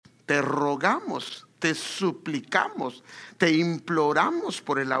te rogamos, te suplicamos, te imploramos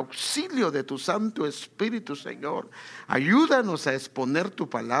por el auxilio de tu Santo Espíritu, Señor. Ayúdanos a exponer tu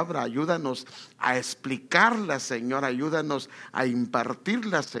palabra, ayúdanos a explicarla, Señor, ayúdanos a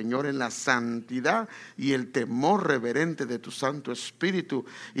impartirla, Señor, en la santidad y el temor reverente de tu Santo Espíritu.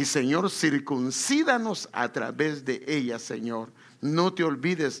 Y, Señor, circuncídanos a través de ella, Señor. No te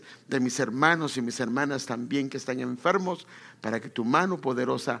olvides de mis hermanos y mis hermanas también que están enfermos, para que tu mano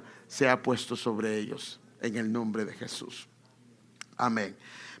poderosa sea puesto sobre ellos, en el nombre de Jesús. Amén.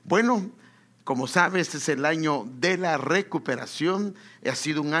 Bueno, como sabes, este es el año de la recuperación. Ha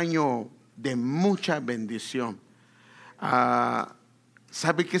sido un año de mucha bendición.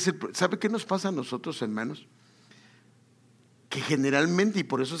 ¿Sabe qué nos pasa a nosotros, hermanos? Que generalmente, y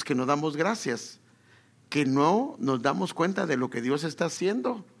por eso es que no damos gracias, que no nos damos cuenta de lo que Dios está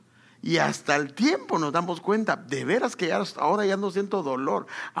haciendo. Y hasta el tiempo nos damos cuenta, de veras que ahora ya no siento dolor,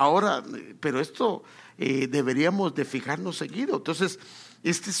 pero esto deberíamos de fijarnos seguido. Entonces,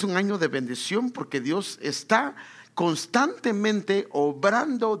 este es un año de bendición porque Dios está constantemente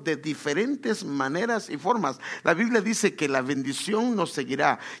obrando de diferentes maneras y formas. La Biblia dice que la bendición nos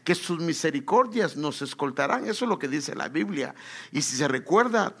seguirá, que sus misericordias nos escoltarán. Eso es lo que dice la Biblia. Y si se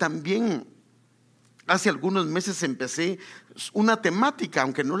recuerda, también hace algunos meses empecé una temática,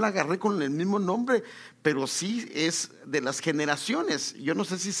 aunque no la agarré con el mismo nombre, pero sí es de las generaciones. Yo no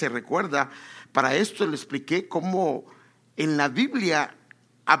sé si se recuerda, para esto le expliqué cómo en la Biblia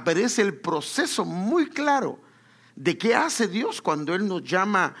aparece el proceso muy claro de qué hace Dios cuando Él nos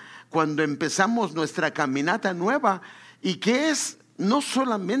llama, cuando empezamos nuestra caminata nueva, y qué es no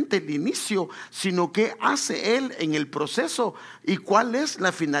solamente el inicio, sino qué hace Él en el proceso y cuál es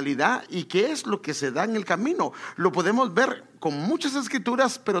la finalidad y qué es lo que se da en el camino. Lo podemos ver con muchas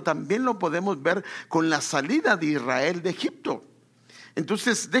escrituras, pero también lo podemos ver con la salida de Israel de Egipto.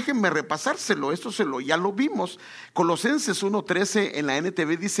 Entonces déjenme repasárselo, ya lo vimos. Colosenses 1:13 en la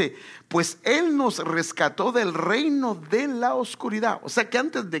NTV dice: pues Él nos rescató del reino de la oscuridad. O sea que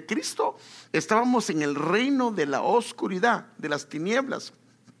antes de Cristo estábamos en el reino de la oscuridad, de las tinieblas.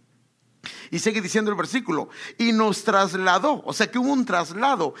 Y sigue diciendo el versículo: y nos trasladó, o sea que hubo un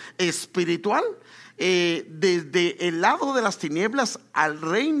traslado espiritual desde el lado de las tinieblas al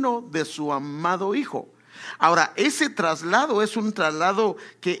reino de su amado Hijo. Ahora, ese traslado es un traslado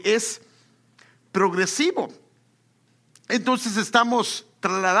que es progresivo. Entonces estamos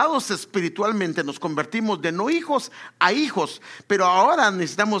trasladados espiritualmente, nos convertimos de no hijos a hijos, pero ahora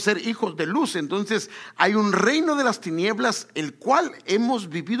necesitamos ser hijos de luz. Entonces hay un reino de las tinieblas, el cual hemos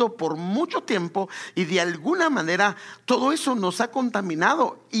vivido por mucho tiempo, y de alguna manera todo eso nos ha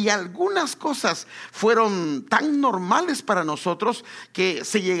contaminado, y algunas cosas fueron tan normales para nosotros que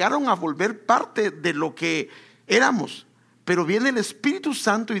se llegaron a volver parte de lo que éramos. Pero viene el Espíritu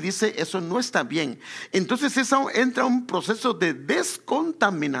Santo y dice: eso no está bien. Entonces eso entra un proceso de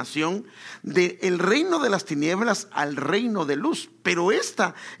descontaminación del reino de las tinieblas al reino de luz. Pero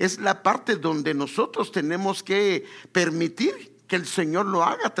esta es la parte donde nosotros tenemos que permitir que el Señor lo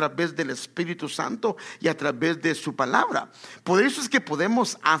haga a través del Espíritu Santo y a través de su palabra. Por eso es que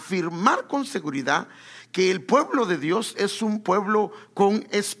podemos afirmar con seguridad que el pueblo de Dios es un pueblo con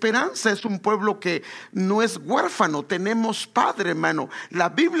esperanza, es un pueblo que no es huérfano. Tenemos Padre, hermano. La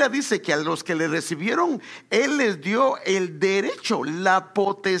Biblia dice que a los que le recibieron, Él les dio el derecho, la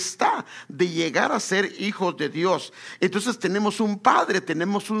potestad de llegar a ser hijos de Dios. Entonces tenemos un Padre,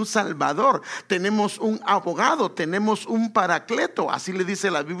 tenemos un Salvador, tenemos un abogado, tenemos un Paracleto. Así le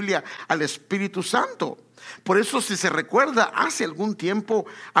dice la Biblia al Espíritu Santo. Por eso, si se recuerda, hace algún tiempo,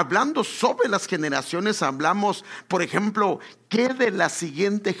 hablando sobre las generaciones, hablamos, por ejemplo, ¿qué de la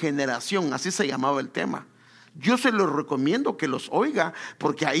siguiente generación? Así se llamaba el tema. Yo se los recomiendo que los oiga,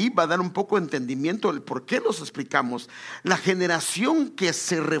 porque ahí va a dar un poco de entendimiento del por qué los explicamos. La generación que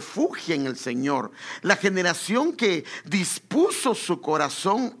se refugia en el Señor, la generación que dispuso su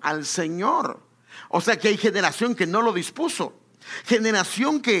corazón al Señor. O sea que hay generación que no lo dispuso.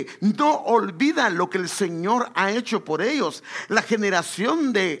 Generación que no olvida lo que el Señor ha hecho por ellos. La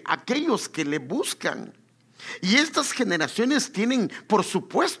generación de aquellos que le buscan. Y estas generaciones tienen, por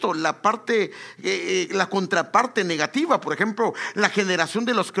supuesto, la contraparte negativa. Por ejemplo, la generación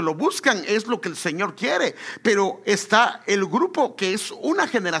de los que lo buscan es lo que el Señor quiere. Pero está el grupo que es una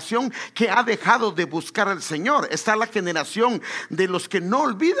generación que ha dejado de buscar al Señor. Está la generación de los que no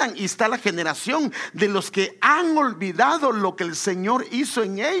olvidan, y está la generación de los que han olvidado lo que el Señor hizo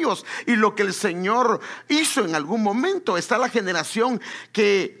en ellos y lo que el Señor hizo en algún momento. Está la generación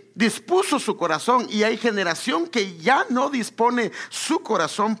que dispuso su corazón, y hay generación que ya no dispone su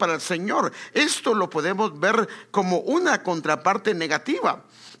corazón para el Señor. Esto lo podemos ver como una contraparte negativa.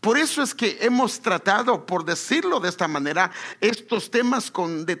 Por eso es que hemos tratado, por decirlo de esta manera, estos temas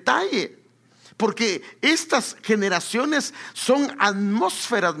con detalle. Porque estas generaciones son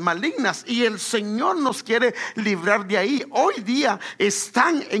atmósferas malignas y el Señor nos quiere librar de ahí. Hoy día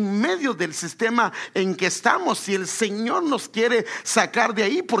están en medio del sistema en que estamos y el Señor nos quiere sacar de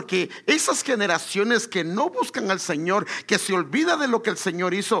ahí, porque esas generaciones que no buscan al Señor, que se olvida de lo que el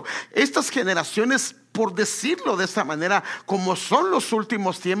Señor hizo, estas generaciones, por decirlo de esta manera, como son los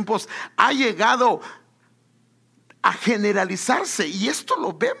últimos tiempos, ha llegado a generalizarse, y esto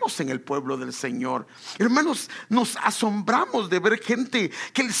lo vemos en el pueblo del Señor. Hermanos, nos asombramos de ver gente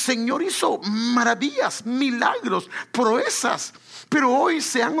que el Señor hizo maravillas, milagros, proezas, pero hoy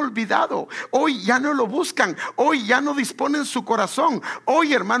se han olvidado, hoy ya no lo buscan, hoy ya no disponen su corazón.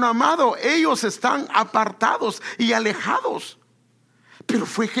 Hoy, hermano amado, ellos están apartados y alejados. Pero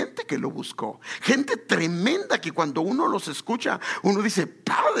fue gente que lo buscó, gente tremenda, que cuando uno los escucha, uno dice: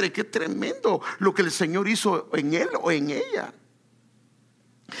 Padre, qué tremendo lo que el Señor hizo en él o en ella.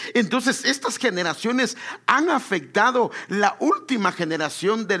 Entonces estas generaciones han afectado la última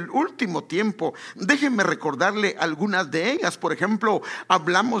generación del último tiempo. Déjenme recordarle algunas de ellas. Por ejemplo,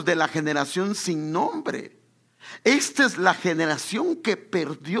 hablamos de la generación sin nombre. Esta es la generación que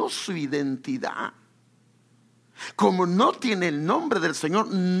perdió su identidad. Como no tiene el nombre del Señor,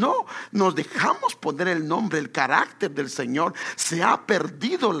 no nos dejamos poner el nombre, el carácter del Señor. Se ha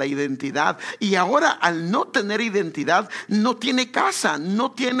perdido la identidad, y ahora, al no tener identidad, no tiene casa,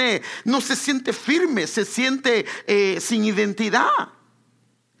 no se siente firme, se siente sin identidad.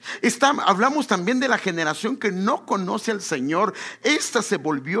 Hablamos también de la generación que no conoce al Señor. Esta se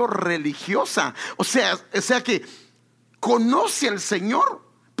volvió religiosa, o sea que conoce al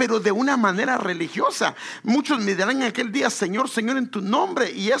Señor, pero de una manera religiosa. Muchos me dirán en aquel día: Señor, Señor, en tu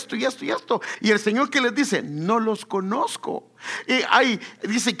nombre, y esto, y esto, y esto. Y el Señor, ¿qué les dice? No los conozco.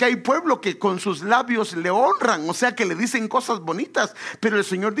 Dice que hay pueblo que con sus labios le honran, o sea que le dicen cosas bonitas, pero el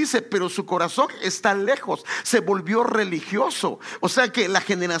Señor dice: pero su corazón está lejos, se volvió religioso. O sea que la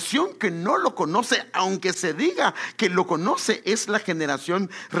generación que no lo conoce, aunque se diga que lo conoce, es la generación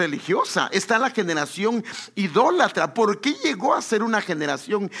religiosa. Está la generación idólatra. ¿Por qué llegó a ser una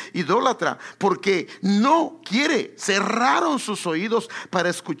generación idólatra? Porque no quiere, cerraron sus oídos para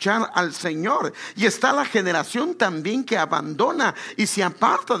escuchar al Señor. Y está la generación también que abandona y se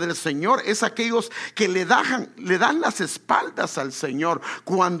aparta del Señor. Es aquellos que le dan las espaldas al Señor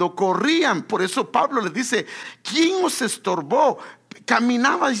cuando corrían. Por eso Pablo les dice: ¿quién os estorbó?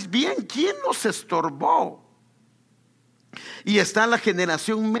 Caminabais bien, ¿quién os estorbó? Y está la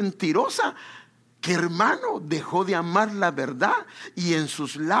generación mentirosa, que, hermano, dejó de amar la verdad, y en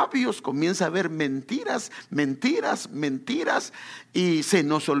sus labios comienza a haber mentiras, mentiras, mentiras. Y se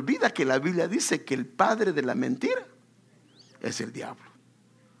nos olvida que la Biblia dice que el padre de la mentira es el diablo.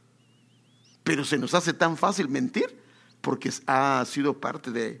 Pero se nos hace tan fácil mentir porque ha sido parte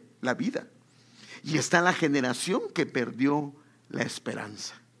de la vida. Y está la generación que perdió la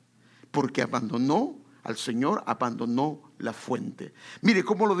esperanza, porque abandonó al Señor, abandonó la fuente. Mire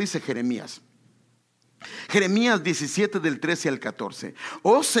cómo lo dice Jeremías. Jeremías 17, del 13 al 14.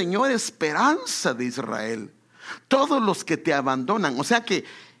 Oh Señor, esperanza de Israel, todos los que te abandonan. O sea que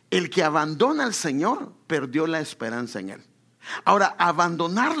el que abandona al Señor perdió la esperanza en él. Ahora,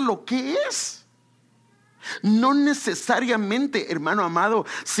 abandonarlo, ¿qué es? No necesariamente, hermano amado,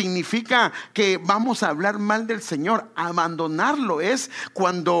 significa que vamos a hablar mal del Señor. Abandonarlo es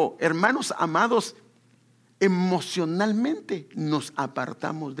cuando, hermanos amados, emocionalmente nos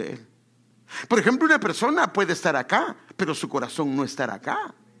apartamos de Él. Por ejemplo, una persona puede estar acá, pero su corazón no estar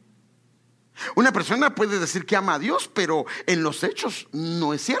acá. Una persona puede decir que ama a Dios, pero en los hechos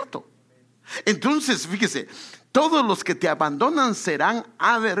no es cierto. Entonces, fíjese, todos los que te abandonan serán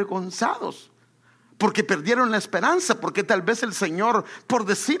avergonzados, porque perdieron la esperanza, porque tal vez el Señor, por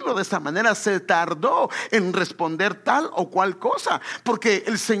decirlo de esta manera, se tardó en responder tal o cual cosa, porque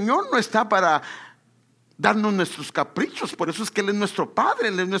el Señor no está para darnos nuestros caprichos. Por eso es que Él es nuestro Padre,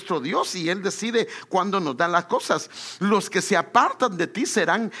 Él es nuestro Dios, y Él decide cuándo nos da las cosas. Los que se apartan de ti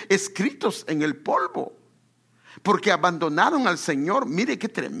serán escritos en el polvo, porque abandonaron al Señor. Mire qué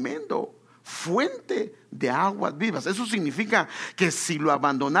tremendo: fuente de aguas vivas. Eso significa que si lo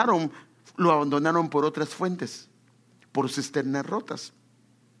abandonaron por otras fuentes, por cisternas rotas.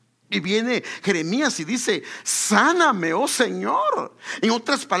 Y viene Jeremías y dice: sáname, oh Señor. En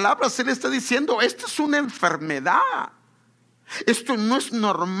otras palabras, Él está diciendo: esta es una enfermedad. Esto no es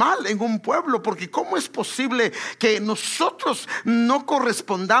normal en un pueblo, porque ¿cómo es posible que nosotros no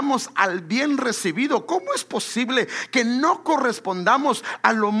correspondamos al bien recibido? ¿Cómo es posible que no correspondamos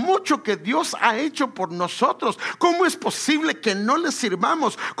a lo mucho que Dios ha hecho por nosotros? ¿Cómo es posible que no le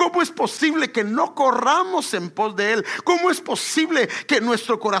sirvamos? ¿Cómo es posible que no corramos en pos de Él? ¿Cómo es posible que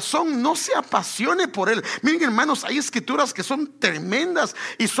nuestro corazón no se apasione por Él? Miren, hermanos, hay escrituras que son tremendas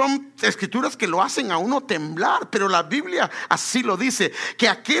y son escrituras que lo hacen a uno temblar, pero la Biblia así lo dice, que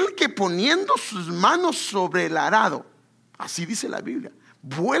aquel que poniendo sus manos sobre el arado, así dice la Biblia,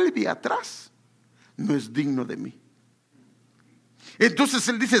 vuelve atrás, no es digno de mí. Entonces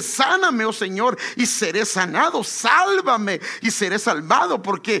él dice: sáname, oh Señor, y seré sanado, sálvame y seré salvado,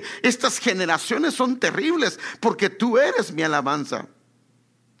 porque estas generaciones son terribles, porque tú eres mi alabanza.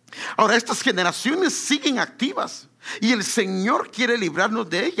 Ahora, estas generaciones siguen activas y el Señor quiere librarnos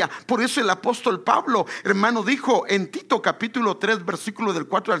de ella. Por eso el apóstol Pablo, hermano, dijo en Tito capítulo 3 versículo del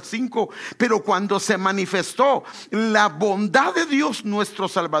 4 al 5: pero cuando se manifestó la bondad de Dios nuestro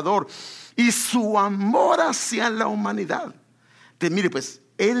Salvador y su amor hacia la humanidad. Mire, pues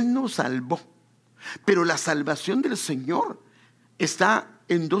Él nos salvó, pero la salvación del Señor está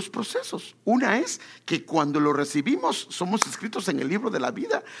en dos procesos. Una es que cuando lo recibimos somos inscritos en el libro de la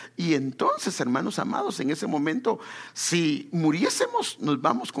vida, y entonces, hermanos amados, en ese momento, si muriésemos, nos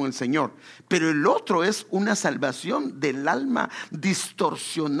vamos con el Señor. Pero el otro es una salvación del alma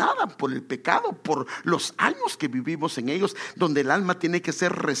distorsionada por el pecado, por los años que vivimos en ellos, donde el alma tiene que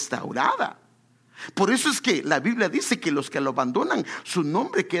ser restaurada. Por eso es que la Biblia dice que los que lo abandonan, su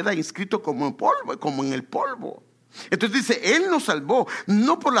nombre queda inscrito como en polvo, como en el polvo. Entonces dice: Él nos salvó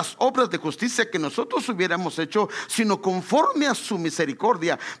no por las obras de justicia que nosotros hubiéramos hecho, sino conforme a su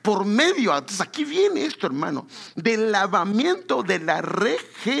misericordia, por medio, entonces aquí viene esto, hermano, del lavamiento de la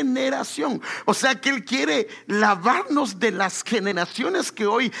regeneración. O sea que Él quiere lavarnos de las generaciones que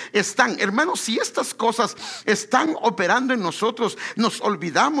hoy están. Hermanos, si estas cosas están operando en nosotros, nos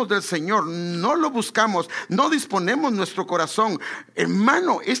olvidamos del Señor, no lo buscamos, no disponemos nuestro corazón,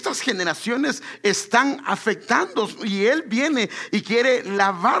 hermano, estas generaciones están afectando, y Él viene y quiere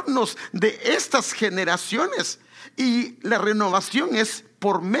lavarnos de estas generaciones, y la renovación es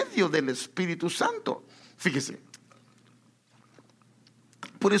por medio del Espíritu Santo. Fíjese,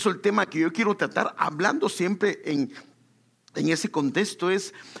 por eso el tema que yo quiero tratar, hablando siempre en ese contexto,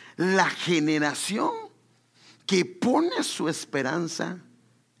 es la generación que pone su esperanza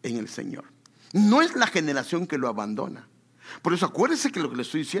en el Señor. No es la generación que lo abandona. Por eso acuérdese que lo que le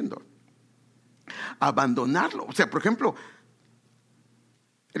estoy diciendo, abandonarlo. O sea, por ejemplo,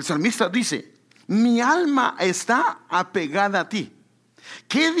 el salmista dice: mi alma está apegada a ti.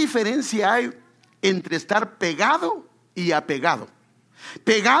 ¿Qué diferencia hay entre estar pegado y apegado?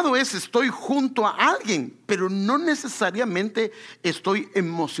 Pegado es: estoy junto a alguien, pero no necesariamente estoy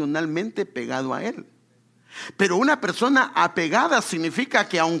emocionalmente pegado a él. Pero una persona apegada significa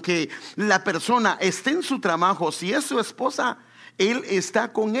que aunque la persona esté en su trabajo, si es su esposa, él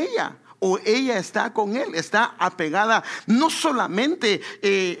está con ella, o ella está con él, está apegada, no solamente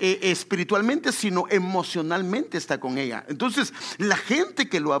espiritualmente, sino emocionalmente está con ella. Entonces, la gente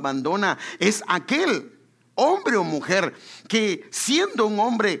que lo abandona es aquel hombre o mujer que, siendo un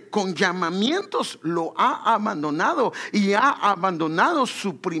hombre con llamamientos, lo ha abandonado, y ha abandonado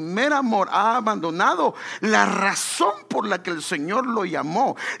su primer amor, ha abandonado la razón por la que el Señor lo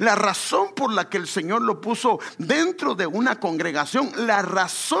llamó, la razón por la que el Señor lo puso dentro de una congregación, la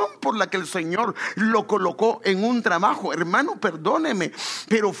razón por la que el Señor lo colocó en un trabajo. Hermano, perdóneme,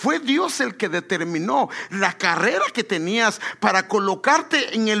 pero fue Dios el que determinó la carrera que tenías para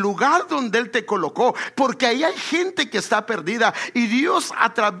colocarte en el lugar donde Él te colocó, porque ahí hay gente que está perdida, y Dios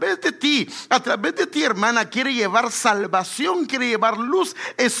a través de ti, hermana, quiere llevar salvación, quiere llevar luz,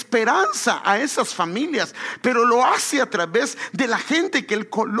 esperanza a esas familias, pero lo hace a través de la gente que Él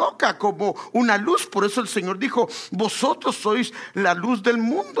coloca como una luz. Por eso el Señor dijo: vosotros sois la luz del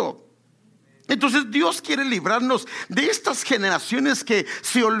mundo. Entonces Dios quiere librarnos de estas generaciones que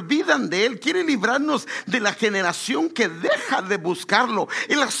se olvidan de Él. Quiere librarnos de la generación que deja de buscarlo.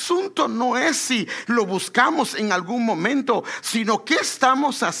 El asunto no es si lo buscamos en algún momento, sino qué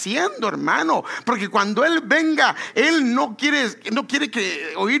estamos haciendo, hermano. Porque cuando Él venga, Él no quiere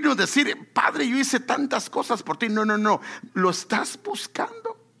que oírnos decir: Padre, yo hice tantas cosas por ti. No, lo estás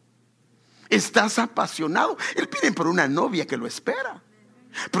buscando. Estás apasionado. Él pide por una novia que lo espera,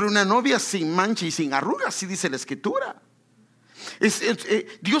 pero una novia sin mancha y sin arrugas, así dice la Escritura.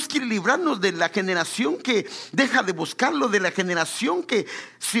 Dios quiere librarnos de la generación que deja de buscarlo, de la generación que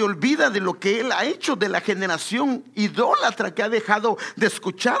se olvida de lo que Él ha hecho, de la generación idólatra que ha dejado de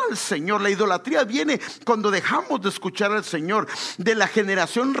escuchar al Señor. La idolatría viene cuando dejamos de escuchar al Señor. De la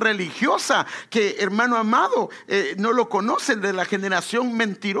generación religiosa que, hermano amado, no lo conocen, de la generación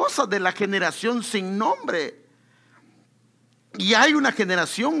mentirosa, de la generación sin nombre. Y hay una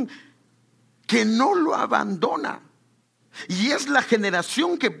generación que no lo abandona. Y es la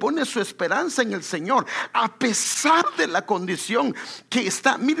generación que pone su esperanza en el Señor, a pesar de la condición que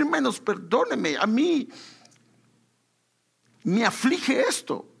está. Miren, hermanos, perdónenme, a mí me aflige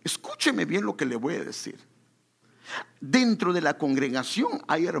esto. Escúcheme bien lo que le voy a decir. Dentro de la congregación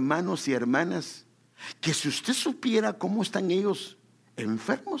hay hermanos y hermanas que, si usted supiera cómo están ellos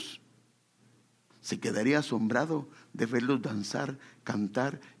enfermos, se quedaría asombrado de verlos danzar,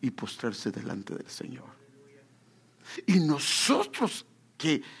 cantar y postrarse delante del Señor. Y nosotros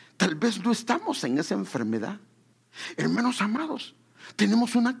que tal vez no estamos en esa enfermedad, hermanos amados,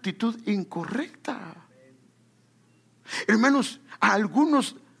 tenemos una actitud incorrecta. Hermanos, a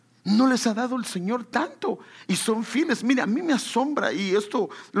algunos no les ha dado el Señor tanto y son fieles. Mira, a mí me asombra, y esto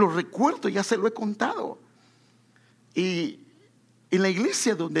lo recuerdo, ya se lo he contado. Y en la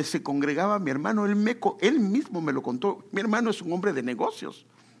iglesia donde se congregaba mi hermano, él mismo me lo contó. Mi hermano es un hombre de negocios,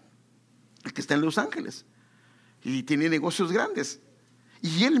 el que está en Los Ángeles, y tiene negocios grandes.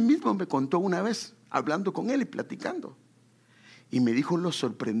 Y él mismo me contó una vez, hablando con él y platicando, y me dijo lo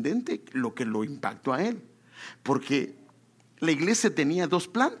sorprendente, lo que lo impactó a él, porque la iglesia tenía dos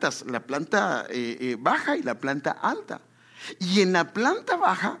plantas, la planta baja y la planta alta. Y en la planta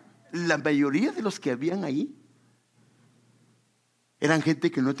baja, la mayoría de los que habían ahí eran gente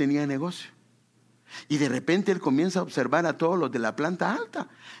que no tenía negocio. Y de repente él comienza a observar a todos los de la planta alta,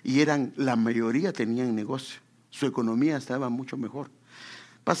 y la mayoría tenían negocio. Su economía estaba mucho mejor.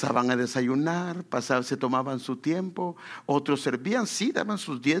 Pasaban a desayunar, se tomaban su tiempo. Otros servían, sí, daban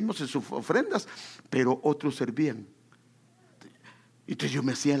sus diezmos y sus ofrendas, pero otros servían. Entonces yo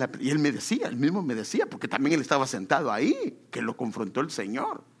me hacía y él mismo me decía, porque también él estaba sentado ahí, que lo confrontó el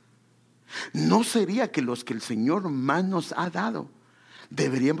Señor. ¿No sería que los que el Señor más nos ha dado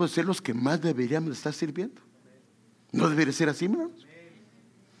deberíamos ser los que más deberíamos estar sirviendo? ¿No debería ser así, hermanos?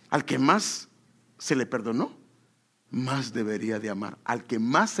 Al que más se le perdonó, más debería de amar. Al que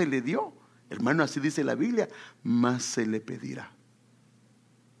más se le dio, hermano, así dice la Biblia, más se le pedirá.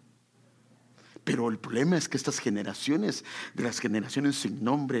 Pero el problema es que estas generaciones, de las generaciones sin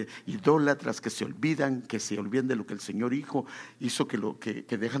nombre, idólatras, que se olvidan de lo que el Señor hizo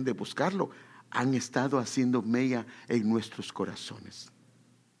que dejan de buscarlo, han estado haciendo mella en nuestros corazones.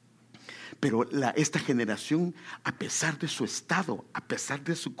 Pero esta generación, a pesar de su estado, a pesar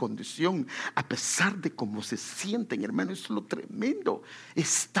de su condición, a pesar de cómo se sienten, hermano, eso es lo tremendo.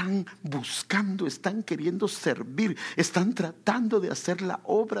 Están buscando, están queriendo servir, están tratando de hacer la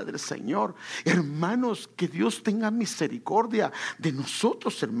obra del Señor. Hermanos, que Dios tenga misericordia de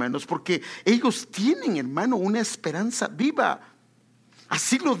nosotros, hermanos, porque ellos tienen, hermano, una esperanza viva.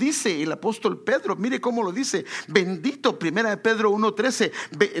 Así lo dice el apóstol Pedro. Mire cómo lo dice. Bendito, 1 Pedro 1:13,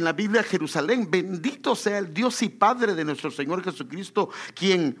 en la Biblia Jerusalén. Bendito sea el Dios y Padre de nuestro Señor Jesucristo,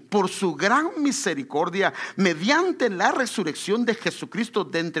 quien por su gran misericordia, mediante la resurrección de Jesucristo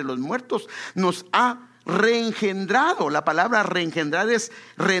de entre los muertos, nos ha reengendrado. La palabra reengendrar es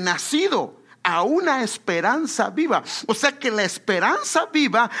renacido a una esperanza viva. O sea que la esperanza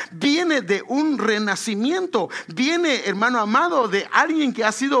viva viene de un renacimiento, viene, hermano amado, de alguien que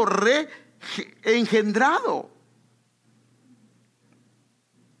ha sido reengendrado.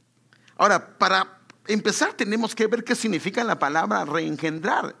 Ahora, para empezar tenemos que ver qué significa la palabra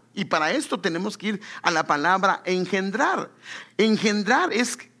reengendrar, y para esto tenemos que ir a la palabra engendrar. Engendrar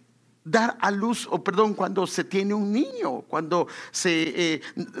es dar a luz, cuando se tiene un niño, cuando se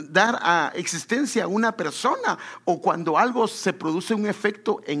dar a existencia a una persona, o cuando algo se produce un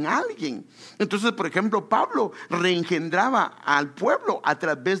efecto en alguien. Entonces, por ejemplo, Pablo reengendraba al pueblo a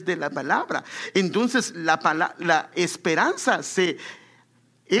través de la palabra. Entonces la esperanza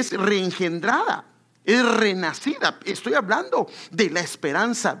es reengendrada, es renacida. Estoy hablando de la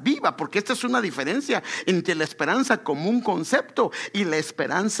esperanza viva, porque esta es una diferencia entre la esperanza como un concepto y la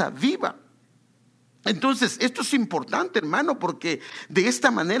esperanza viva. Entonces, esto es importante, hermano, porque de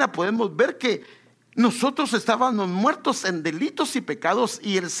esta manera podemos ver que nosotros estábamos muertos en delitos y pecados,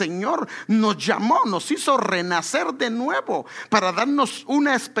 y el Señor nos llamó, nos hizo renacer de nuevo para darnos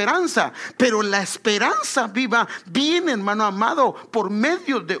una esperanza. Pero la esperanza viva viene, hermano amado, por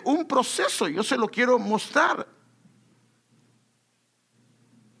medio de un proceso. Yo se lo quiero mostrar.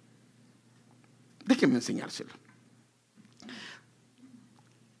 Déjeme enseñárselo.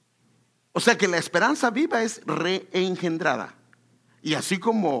 O sea que la esperanza viva es reengendrada. Y así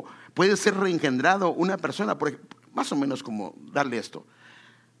como puede ser reengendrado una persona, más o menos como darle esto.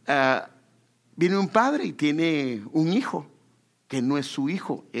 Viene un padre y tiene un hijo que no es su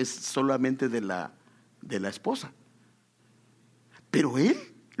hijo, es solamente de la esposa. Pero él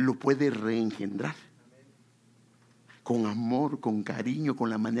lo puede reengendrar. Con amor, con cariño, con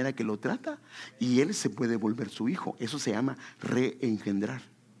la manera que lo trata, y él se puede volver su hijo. Eso se llama reengendrar.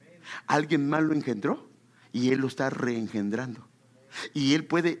 Alguien más lo engendró y él lo está reengendrando. Y él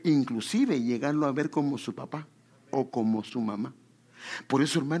puede inclusive llegarlo a ver como su papá o como su mamá. Por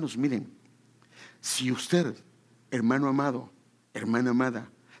eso, hermanos, miren, si usted, hermano amado, hermana amada,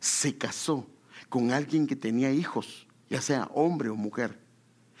 se casó con alguien que tenía hijos, ya sea hombre o mujer,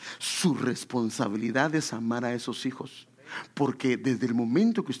 su responsabilidad es amar a esos hijos. Porque desde el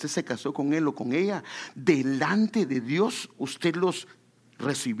momento que usted se casó con él o con ella, delante de Dios usted los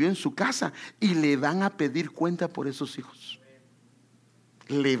recibió en su casa y le van a pedir cuenta por esos hijos.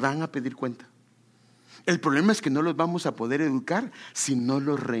 Le van a pedir cuenta. El problema es que no los vamos a poder educar si no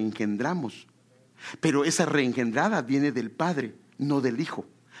los reengendramos. Pero esa reengendrada viene del Padre, no del Hijo.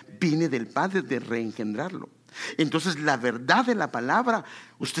 Viene del Padre de reengendrarlo. Entonces la verdad de la palabra,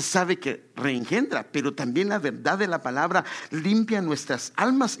 usted sabe que reengendra, pero también la verdad de la palabra limpia nuestras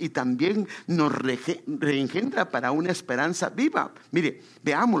almas y también nos reengendra para una esperanza viva. Mire,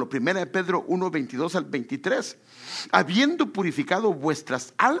 veámoslo, 1 Pedro 1, 22 al 23. Habiendo purificado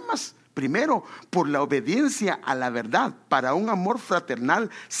vuestras almas, primero por la obediencia a la verdad, para un amor fraternal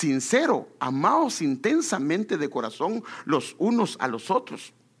sincero, amaos intensamente de corazón los unos a los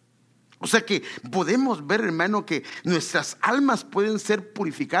otros. O sea que podemos ver, hermano, que nuestras almas pueden ser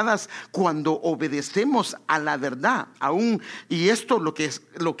purificadas cuando obedecemos a la verdad. Y esto lo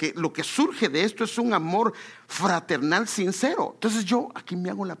que surge de esto es un amor fraternal sincero. Entonces yo aquí me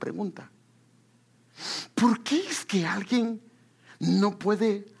hago la pregunta: ¿por qué es que alguien no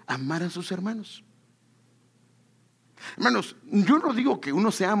puede amar a sus hermanos? Hermanos, yo no digo que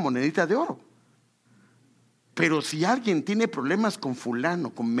uno sea monedita de oro. Pero si alguien tiene problemas con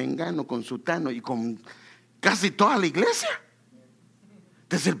fulano, con mengano, con sutano y con casi toda la iglesia,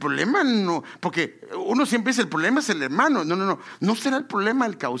 entonces el problema no, porque uno siempre dice el problema es el hermano. No será el problema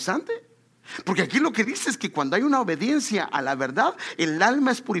el causante. Porque aquí lo que dice es que cuando hay una obediencia a la verdad, el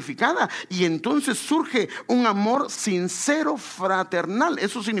alma es purificada y entonces surge un amor sincero, fraternal.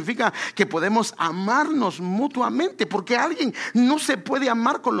 Eso significa que podemos amarnos mutuamente. Porque alguien no se puede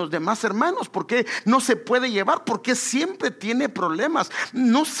amar con los demás hermanos, porque no se puede llevar, porque siempre tiene problemas.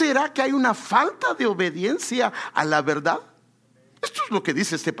 ¿No será que hay una falta de obediencia a la verdad? Esto es lo que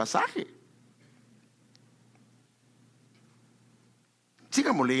dice este pasaje.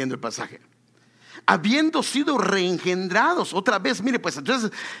 Sigamos leyendo el pasaje. Habiendo sido reengendrados, otra vez, mire, pues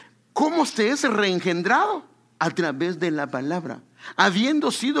entonces, ¿cómo se es reengendrado? A través de la palabra.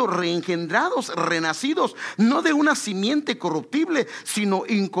 Habiendo sido reengendrados, renacidos, no de una simiente corruptible, sino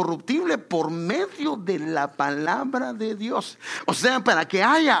incorruptible por medio de la palabra de Dios. O sea, para que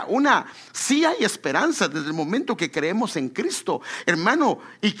haya sí hay esperanza desde el momento que creemos en Cristo, hermano,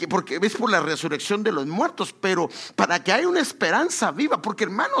 porque es por la resurrección de los muertos, pero para que haya una esperanza viva, porque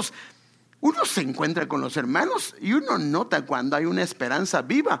hermanos, uno se encuentra con los hermanos y uno nota cuando hay una esperanza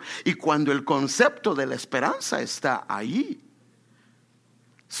viva y cuando el concepto de la esperanza está ahí.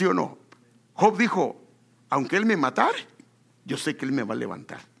 ¿Sí o no? Job dijo: aunque él me matare, yo sé que él me va a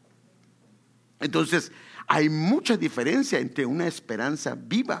levantar. Entonces hay mucha diferencia entre una esperanza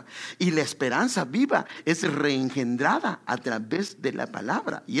viva, y la esperanza viva es reengendrada a través de la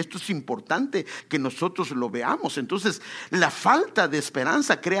palabra, y esto es importante que nosotros lo veamos. Entonces la falta de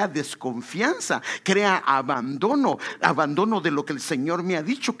esperanza crea desconfianza, crea abandono de lo que el Señor me ha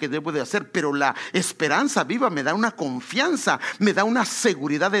dicho que debo de hacer. Pero la esperanza viva me da una confianza, me da una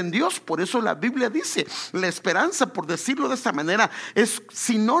seguridad en Dios. Por eso la Biblia dice, la esperanza, por decirlo de esta manera, es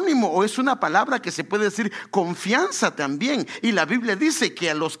sinónimo o es una palabra que se puede decir confianza también. Y la Biblia dice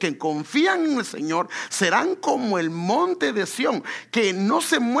que a los que confían en el Señor serán como el monte de Sión, que no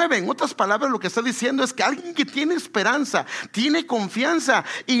se mueve. En otras palabras, lo que está diciendo es que alguien que tiene esperanza, tiene confianza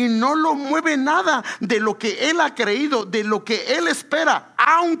y no lo mueve nada de lo que él ha creído, de lo que él espera,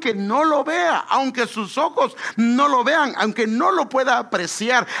 aunque no lo vea, aunque sus ojos no lo vean, aunque no lo pueda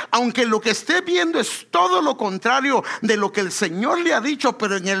apreciar, aunque lo que esté viendo es todo lo contrario de lo que el Señor le ha dicho.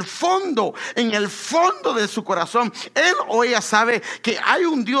 Pero en el fondo de su corazón, él o ella sabe que hay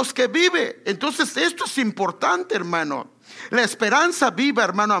un Dios que vive. Entonces esto es importante, hermano. La esperanza viva,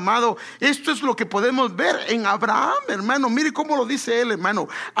 hermano amado, esto es lo que podemos ver en Abraham, hermano. Mire cómo lo dice él, hermano.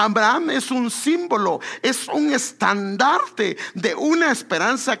 Abraham es un símbolo, es un estandarte de una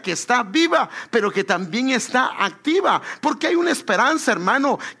esperanza que está viva, pero que también está activa. Porque hay una esperanza,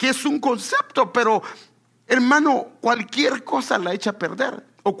 hermano, que es un concepto, pero, hermano, cualquier cosa la echa a perder,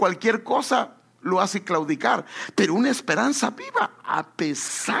 o cualquier cosa lo hace claudicar. Pero una esperanza viva a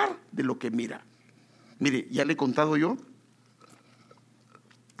pesar de lo que mira. Mire, ya le he contado yo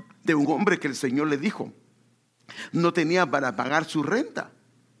de un hombre que el Señor le dijo no tenía para pagar su renta,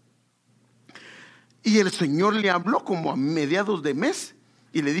 y el Señor le habló como a mediados de mes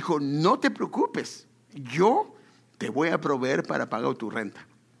y le dijo: no te preocupes, yo te voy a proveer para pagar tu renta.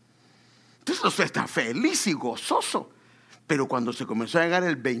 Entonces usted está feliz y gozoso, pero cuando se comenzó a llegar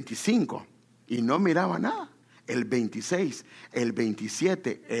el 25 y no miraba nada, el 26, el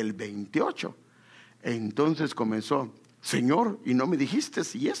 27, el 28, entonces comenzó: Señor, y no me dijiste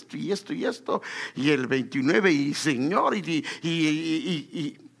y esto y esto y esto, y el 29, y Señor, y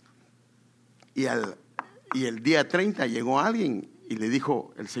el día 30 llegó alguien y le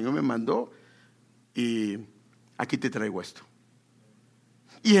dijo: el Señor me mandó y aquí te traigo esto.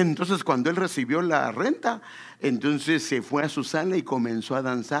 Y entonces cuando él recibió la renta, entonces se fue a su sala y comenzó a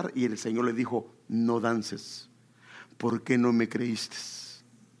danzar, y el Señor le dijo: no dances, ¿por qué no me creíste?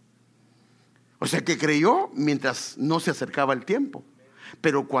 O sea que creyó mientras no se acercaba el tiempo,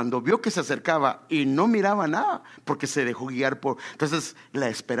 pero cuando vio que se acercaba y no miraba nada, porque se dejó guiar por... Entonces la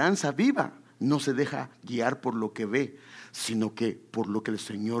esperanza viva no se deja guiar por lo que ve, sino que por lo que el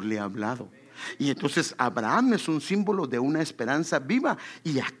Señor le ha hablado. Y entonces Abraham es un símbolo de una esperanza viva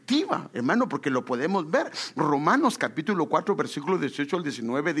y activa, hermano, porque lo podemos ver. Romanos capítulo 4 versículo 18 al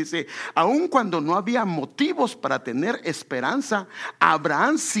 19 dice: aun cuando no había motivos para tener esperanza,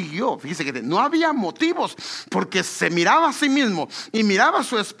 Abraham siguió. Fíjese que no había motivos, porque se miraba a sí mismo y miraba a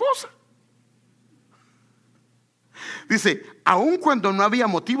su esposa. Dice: aun cuando no había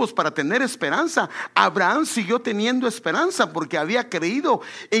motivos para tener esperanza, Abraham siguió teniendo esperanza, porque había creído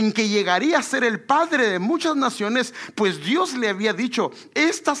en que llegaría a ser el padre de muchas naciones, pues Dios le había dicho: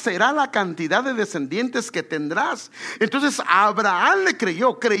 esta será la cantidad de descendientes que tendrás. Entonces Abraham le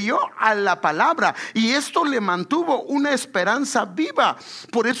creyó a la palabra, y esto le mantuvo una esperanza viva.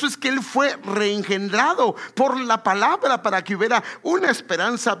 Por eso es que él fue reengendrado por la palabra, para que hubiera una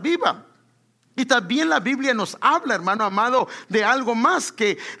esperanza viva. Y también la Biblia nos habla, hermano amado, de algo más,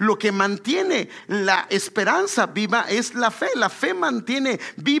 que lo que mantiene la esperanza viva es la fe. La fe mantiene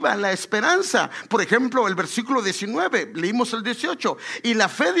viva la esperanza. Por ejemplo, el versículo 19, leímos el 18: y la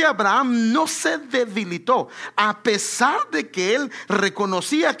fe de Abraham no se debilitó, a pesar de que él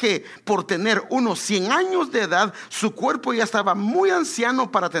reconocía que por tener unos 100 años de edad, su cuerpo ya estaba muy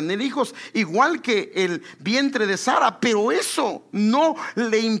anciano para tener hijos, igual que el vientre de Sara. Pero eso no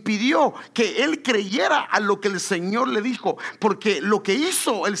le impidió que él creyera a lo que el Señor le dijo, porque lo que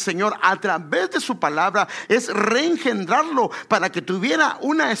hizo el Señor a través de su palabra es reengendrarlo para que tuviera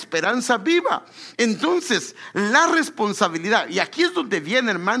una esperanza viva. Entonces la responsabilidad, y aquí es donde viene,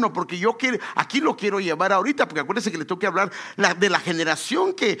 hermano, porque aquí lo quiero llevar ahorita, porque acuérdense que le tengo que hablar de la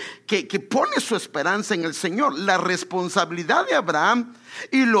generación que pone su esperanza en el Señor. La responsabilidad de Abraham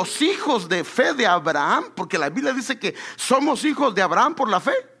y los hijos de fe de Abraham, porque la Biblia dice que somos hijos de Abraham por la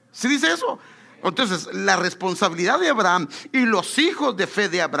fe. ¿Sí dice eso? Entonces la responsabilidad de Abraham y los hijos de fe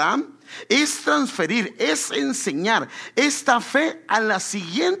de Abraham es transferir, es enseñar esta fe a la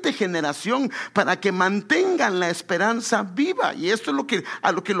siguiente generación, para que mantengan la esperanza viva. Y esto es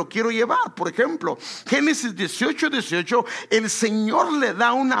a lo que lo quiero llevar. Por ejemplo, Génesis 18, el Señor le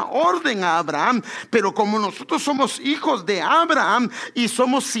da una orden a Abraham, pero como nosotros somos hijos de Abraham y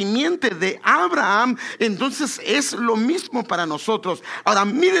somos simiente de Abraham, entonces es lo mismo para nosotros. Ahora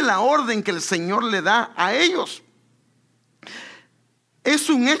mire la orden que el Señor le da a ellos.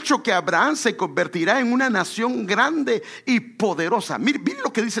 Es un hecho que Abraham se convertirá en una nación grande y poderosa. Mire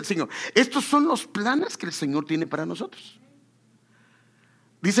lo que dice el Señor. Estos son los planes que el Señor tiene para nosotros.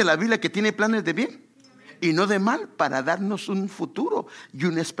 Dice la Biblia que tiene planes de bien y no de mal, para darnos un futuro y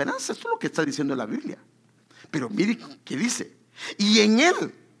una esperanza. Eso es lo que está diciendo la Biblia. Pero mire qué dice: y en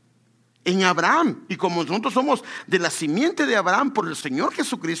él, en Abraham, y como nosotros somos de la simiente de Abraham por el Señor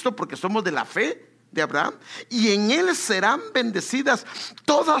Jesucristo, porque somos de la fe, de Abraham, y en él serán bendecidas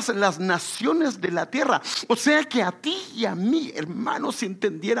todas las naciones de la tierra. O sea que a ti y a mí, hermanos, si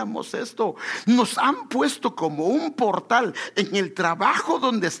entendiéramos esto, nos han puesto como un portal en el trabajo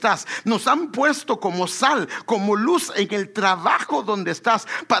donde estás, nos han puesto como sal, como luz en el trabajo donde estás,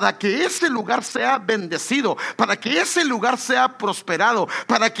 para que ese lugar sea bendecido, para que ese lugar sea prosperado,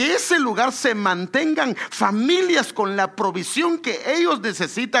 para que ese lugar se mantengan familias con la provisión que ellos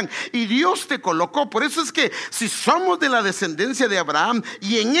necesitan, y Dios te colocó. Por eso es que si somos de la descendencia de Abraham,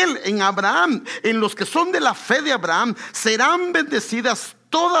 y en él, en Abraham, en los que son de la fe de Abraham, serán bendecidas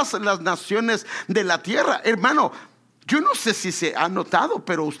todas las naciones de la tierra. Hermano, yo no sé si se ha notado,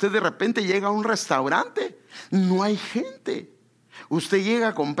 pero usted de repente llega a un restaurante, no hay gente. Usted llega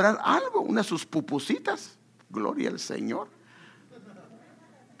a comprar algo, unas sus pupusitas, gloria al Señor.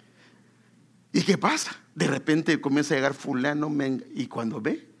 ¿Y qué pasa? De repente comienza a llegar fulano, y cuando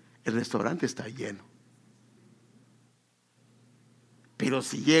ve, el restaurante está lleno. Pero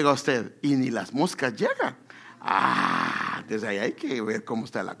si llega usted y ni las moscas llegan, desde ahí hay que ver cómo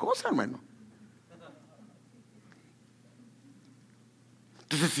está la cosa, hermano.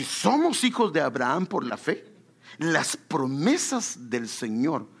 Entonces, si somos hijos de Abraham por la fe, las promesas del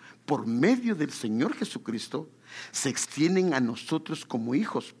Señor por medio del Señor Jesucristo se extienden a nosotros como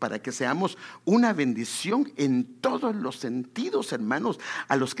hijos, para que seamos una bendición en todos los sentidos, hermanos,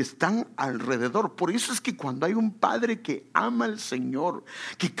 a los que están alrededor. Por eso es que cuando hay un padre que ama al Señor,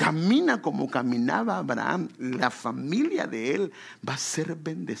 que camina como caminaba Abraham, la familia de él va a ser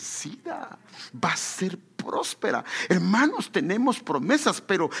bendecida, va a ser próspera. Hermanos, tenemos promesas,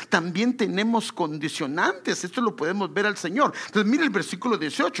 pero también tenemos condicionantes. Esto lo podemos ver al Señor. Entonces mire el versículo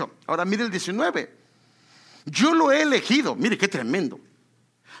 18, ahora mire el 19. Yo lo he elegido, mire qué tremendo,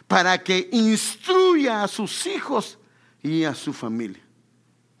 para que instruya a sus hijos y a su familia.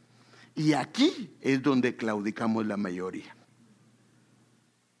 Y aquí es donde claudicamos la mayoría.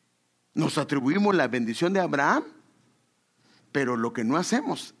 Nos atribuimos la bendición de Abraham, pero lo que no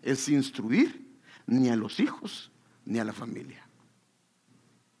hacemos es instruir ni a los hijos ni a la familia.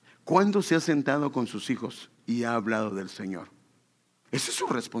 ¿Cuándo se ha sentado con sus hijos y ha hablado del Señor? Esa es su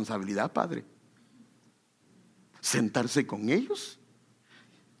responsabilidad, padre. Sentarse con ellos,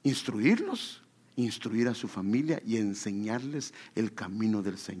 instruirlos, instruir a su familia y enseñarles el camino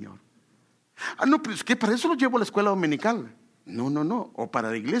del Señor. No, pero es que para eso los llevo a la escuela dominical. No, o para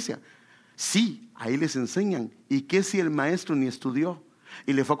la iglesia. Sí, ahí les enseñan. ¿Y qué si el maestro ni estudió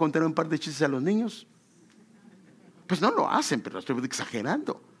y le fue a contar un par de chistes a los niños? Pues no lo hacen, pero estoy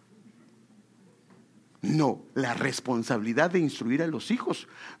exagerando. No, la responsabilidad de instruir a los hijos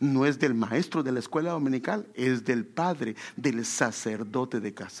no es del maestro de la escuela dominical, es del padre, del sacerdote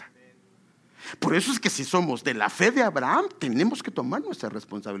de casa. Por eso es que si somos de la fe de Abraham, tenemos que tomar nuestra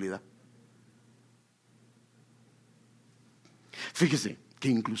responsabilidad. Fíjese que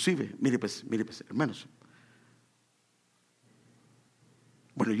inclusive, mire pues, hermanos,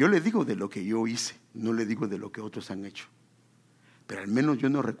 bueno, yo le digo de lo que yo hice, no le digo de lo que otros han hecho, pero al menos yo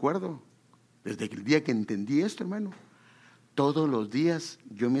no recuerdo. Desde el día que entendí esto, hermano, todos los días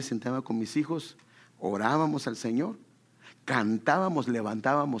yo me sentaba con mis hijos, orábamos al Señor, cantábamos,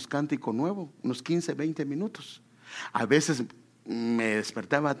 levantábamos cántico nuevo, unos 15, 20 minutos. A veces me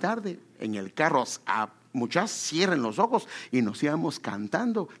despertaba tarde en el carro, muchas cierren los ojos y nos íbamos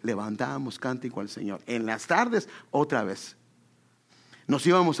cantando, levantábamos cántico al Señor. En las tardes, otra vez. Nos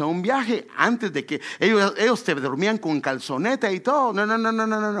íbamos a un viaje antes de que ellos te dormían con calzoneta y todo.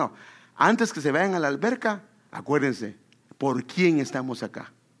 No. Antes que se vayan a la alberca, acuérdense, ¿por quién estamos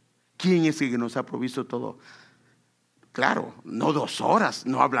acá? ¿Quién es el que nos ha provisto todo? Claro, no 2 horas,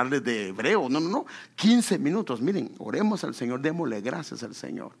 no hablarles de hebreo, no, 15 minutos. Miren, oremos al Señor, démosle gracias al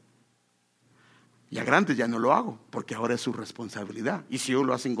Señor. Y a grandes ya no lo hago, porque ahora es su responsabilidad. Y si ellos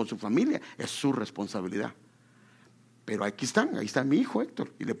lo hacen con su familia, es su responsabilidad. Pero ahí está mi hijo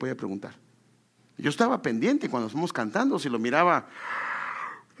Héctor, y le puede preguntar. Yo estaba pendiente cuando estamos cantando, si lo miraba...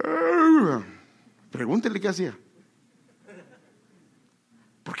 Pregúntele qué hacía.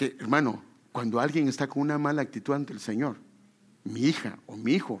 Porque, hermano, cuando alguien está con una mala actitud ante el Señor, mi hija o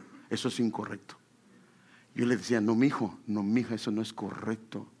mi hijo, eso es incorrecto. Yo le decía, no, mi hijo, no, mi hija, eso no es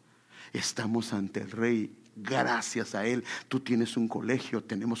correcto. Estamos ante el Rey, gracias a Él. Tú tienes un colegio,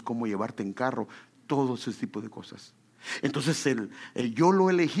 tenemos cómo llevarte en carro, todo ese tipo de cosas. Entonces, yo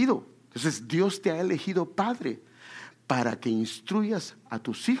lo he elegido. Entonces, Dios te ha elegido padre, para que instruyas a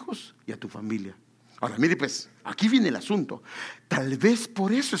tus hijos y a tu familia. Ahora, mire pues, aquí viene el asunto. Tal vez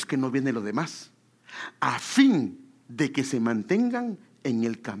por eso es que no viene lo demás. A fin de que se mantengan en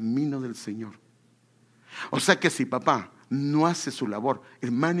el camino del Señor. O sea que si papá no hace su labor,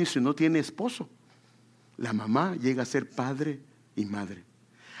 hermano, y si no tiene esposo, la mamá llega a ser padre y madre,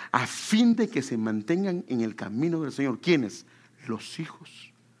 a fin de que se mantengan en el camino del Señor. ¿Quiénes? Los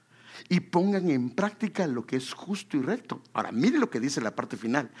hijos. Y pongan en práctica lo que es justo y recto. Ahora, mire lo que dice la parte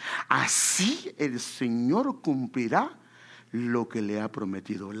final. Así el Señor cumplirá lo que le ha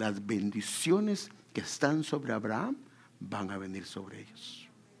prometido. Las bendiciones que están sobre Abraham van a venir sobre ellos.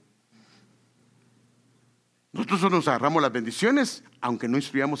 Nosotros nos agarramos las bendiciones aunque no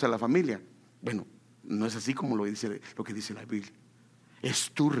instruyamos a la familia. Bueno, no es así como lo que dice la Biblia.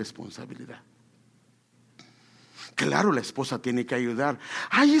 Es tu responsabilidad. Claro, la esposa tiene que ayudar.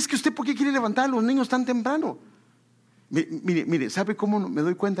 Ay, es que usted, ¿por qué quiere levantar a los niños tan temprano? Mire, ¿sabe cómo me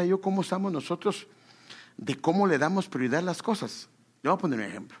doy cuenta yo cómo estamos nosotros? De cómo le damos prioridad a las cosas. Le voy a poner un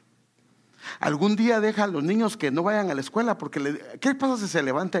ejemplo. Algún día deja a los niños que no vayan a la escuela porque ¿qué pasa si se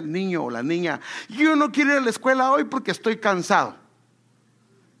levanta el niño o la niña? Yo no quiero ir a la escuela hoy porque estoy cansado.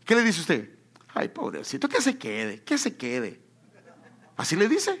 ¿Qué le dice usted? Ay, pobrecito, que se quede. ¿Así le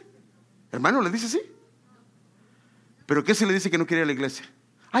dice? Hermano, ¿le dice así? ¿Pero qué se le dice que no quiere ir a la iglesia?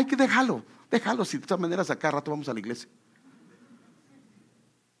 Ay, que déjalo, si de todas maneras a cada rato vamos a la iglesia.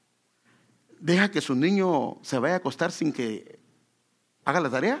 ¿Deja que su niño se vaya a acostar sin que haga la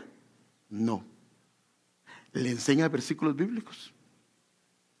tarea? No. Le enseña versículos bíblicos.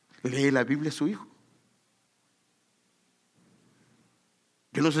 Lee la Biblia a su hijo.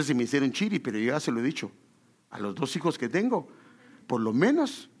 Yo no sé si me hicieron chiri, pero yo ya se lo he dicho. A los 2 hijos que tengo, por lo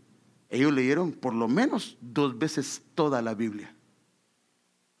menos, ellos leyeron por lo menos 2 veces toda la Biblia.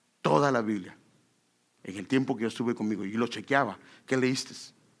 Toda la Biblia. En el tiempo que yo estuve conmigo, y lo chequeaba. ¿Qué leíste?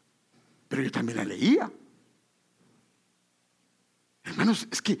 Pero yo también la leía. Hermanos,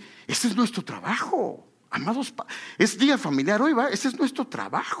 es que ese es nuestro trabajo. Amados, es día familiar hoy, ¿va? Ese es nuestro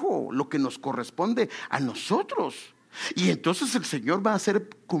trabajo, lo que nos corresponde a nosotros. Y entonces el Señor va a hacer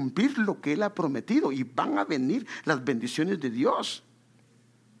cumplir lo que Él ha prometido y van a venir las bendiciones de Dios.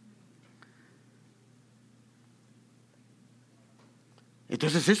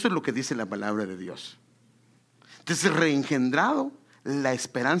 Entonces eso es lo que dice la palabra de Dios. Entonces reengendrado la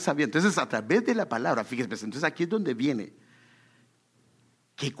esperanza bien. Entonces a través de la palabra, fíjese, entonces aquí es donde viene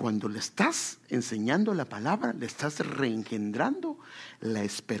que cuando le estás enseñando la palabra, le estás reengendrando la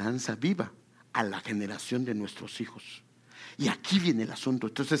esperanza viva a la generación de nuestros hijos. Y aquí viene el asunto.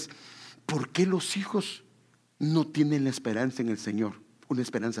 Entonces, ¿por qué los hijos no tienen la esperanza en el Señor? Una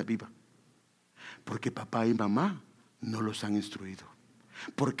esperanza viva. Porque papá y mamá no los han instruido.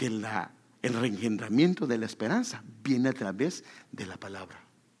 Porque el reengendramiento de la esperanza viene a través de la palabra.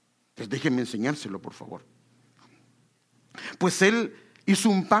 Entonces déjenme enseñárselo, por favor. Pues él hizo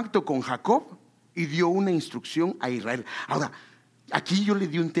un pacto con Jacob y dio una instrucción a Israel. Ahora, aquí yo le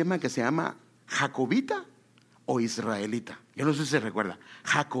di un tema que se llama Jacobita o Israelita. Yo no sé si se recuerda.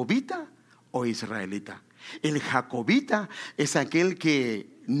 Jacobita o Israelita. El Jacobita es aquel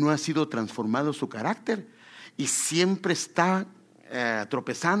que no ha sido transformado su carácter y siempre está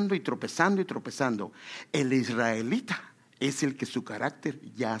tropezando y tropezando y tropezando. El israelita es el que su carácter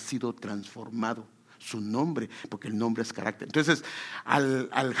ya ha sido transformado, su nombre, porque el nombre es carácter. Entonces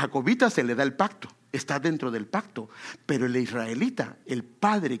al jacobita se le da el pacto, está dentro del pacto, pero el israelita, el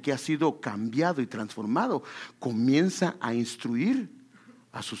padre que ha sido cambiado y transformado, comienza a instruir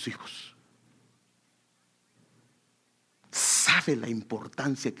a sus hijos. Sabe la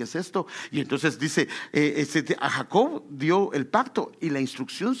importancia que es esto. Y entonces dice, a Jacob dio el pacto y la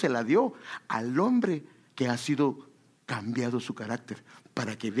instrucción se la dio al hombre que ha sido cambiado su carácter,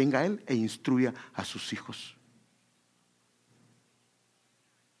 para que venga él e instruya a sus hijos.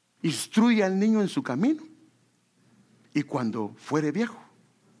 Instruye al niño en su camino y cuando fuere viejo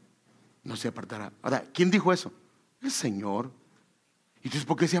no se apartará. Ahora, ¿quién dijo eso? El Señor. ¿Y entonces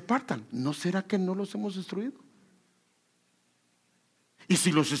por qué se apartan? ¿No será que no los hemos instruido? Y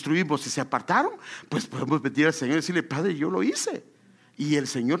si los instruimos y se apartaron, pues podemos pedir al Señor y decirle: Padre, yo lo hice. Y el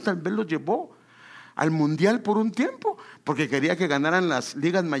Señor tal vez los llevó al mundial por un tiempo, porque quería que ganaran las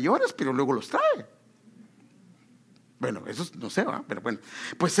ligas mayores, pero luego los trae. Bueno, eso no sé, ¿verdad? Pero bueno,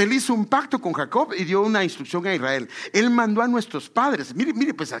 pues él hizo un pacto con Jacob y dio una instrucción a Israel. Él mandó a nuestros padres.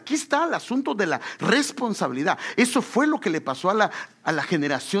 Mire, pues aquí está el asunto de la responsabilidad. Eso fue lo que le pasó a la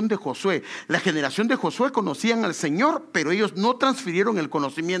generación de Josué. La generación de Josué conocían al Señor, pero ellos no transfirieron el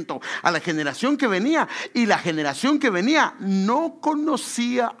conocimiento a la generación que venía, y la generación que venía no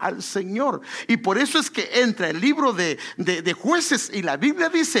conocía al Señor. Y por eso es que entra el libro de Jueces, y la Biblia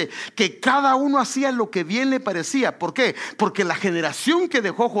dice que cada uno hacía lo que bien le parecía. ¿Por qué? Porque la generación que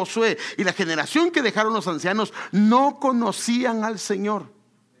dejó Josué y la generación que dejaron los ancianos no conocían al Señor.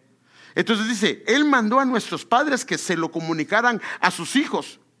 Entonces dice, él mandó a nuestros padres que se lo comunicaran a sus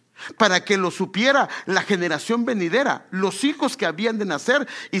hijos. para que lo supiera la generación venidera, los hijos que habían de nacer,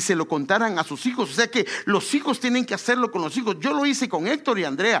 y se lo contaran a sus hijos. O sea que los hijos tienen que hacerlo con los hijos. Yo lo hice con Héctor y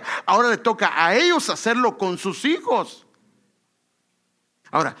Andrea, ahora le toca a ellos hacerlo con sus hijos.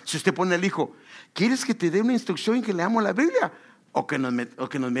 Ahora, si usted pone al hijo, ¿quieres que te dé una instrucción y que leamos la Biblia? O que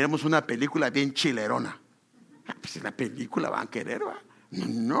nos miremos una película bien chilerona. Pues en la película van a querer, ¿va?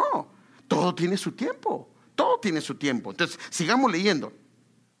 No, todo tiene su tiempo. Todo tiene su tiempo. Entonces, sigamos leyendo.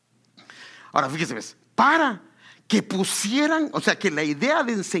 Ahora, fíjese, ¿ves? Para que pusieran, o sea, que la idea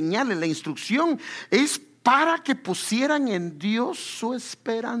de enseñarle la instrucción es para que pusieran en Dios su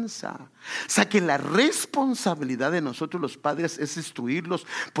esperanza. O sea, que la responsabilidad de nosotros los padres es instruirlos,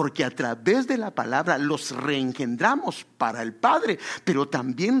 porque a través de la palabra los reengendramos para el Padre, pero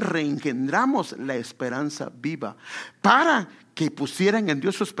también reengendramos la esperanza viva, para que pusieran en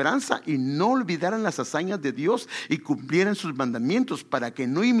Dios su esperanza y no olvidaran las hazañas de Dios y cumplieran sus mandamientos, para que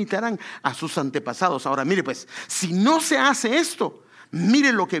no imitaran a sus antepasados. Ahora, mire pues, si no se hace esto,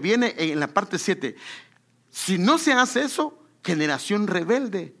 mire lo que viene en la parte 7. Si no se hace eso, generación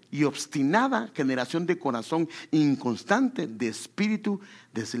rebelde y obstinada, generación de corazón inconstante, de espíritu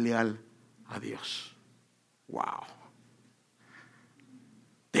desleal a Dios. Wow.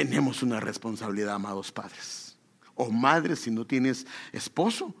 Tenemos una responsabilidad, amados padres o madres. Si no tienes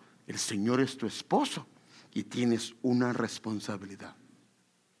esposo, el Señor es tu esposo y tienes una responsabilidad.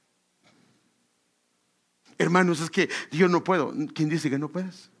 Hermanos, es que yo no puedo. ¿Quién dice que no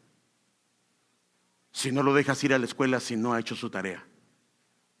puedes? Si no lo dejas ir a la escuela, si no ha hecho su tarea.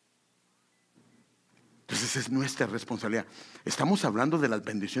 Entonces es nuestra responsabilidad. Estamos hablando de las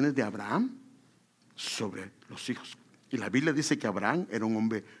bendiciones de Abraham sobre los hijos. Y la Biblia dice que Abraham era un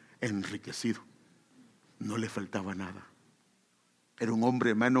hombre enriquecido. No le faltaba nada. Era un hombre,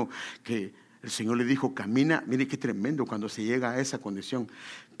 hermano, que el Señor le dijo, camina. Mire qué tremendo cuando se llega a esa condición.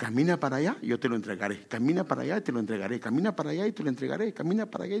 Camina para allá y yo te lo entregaré. Camina para allá y te lo entregaré. Camina para allá y te lo entregaré. Camina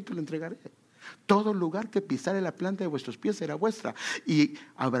para allá y te lo entregaré. Todo lugar que pisare la planta de vuestros pies será vuestra. Y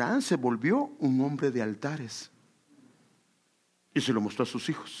Abraham se volvió un hombre de altares. Y se lo mostró a sus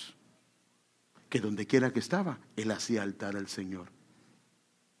hijos, que donde quiera que estaba, él hacía altar al Señor.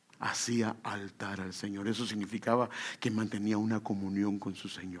 Hacía altar al Señor. Eso significaba que mantenía una comunión con su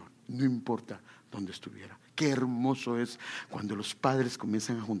Señor, no importa dónde estuviera. Qué hermoso es cuando los padres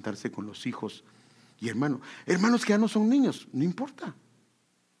comienzan a juntarse con los hijos. Y hermanos que ya no son niños, no importa.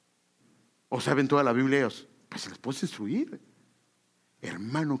 O saben toda la Biblia ellos, pues se les puede instruir.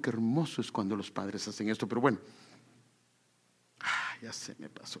 Hermano, qué hermoso es cuando los padres hacen esto. Pero bueno, ya se me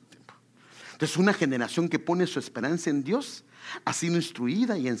pasó el tiempo. Entonces, una generación que pone su esperanza en Dios ha sido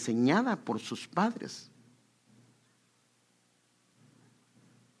instruida y enseñada por sus padres.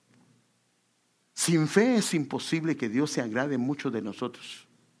 Sin fe es imposible que Dios se agrade mucho de nosotros,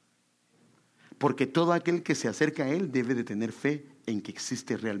 porque todo aquel que se acerca a Él debe de tener fe en que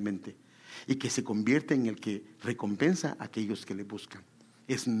existe realmente y que se convierte en el que recompensa a aquellos que le buscan.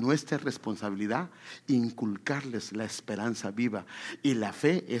 Es nuestra responsabilidad inculcarles la esperanza viva, y la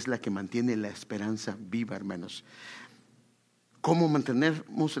fe es la que mantiene la esperanza viva, hermanos. ¿Cómo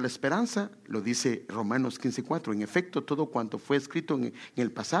mantenemos la esperanza? Lo dice Romanos 15:4. En efecto, todo cuanto fue escrito en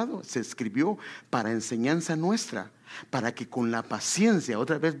el pasado se escribió para enseñanza nuestra, para que con la paciencia,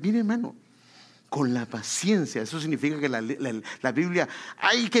 otra vez, mire hermano, con la paciencia. Eso significa que la Biblia,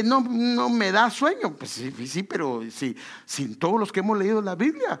 ay, que no me da sueño. Pues sí, pero si todos los que hemos leído la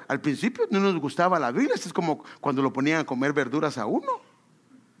Biblia, al principio no nos gustaba la Biblia. Esto es como cuando lo ponían a comer verduras a uno.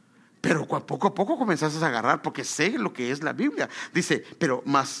 Pero poco a poco comenzaste a agarrar, porque sé lo que es la Biblia. Dice, pero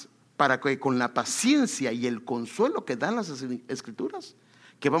más para que con la paciencia y el consuelo que dan las Escrituras,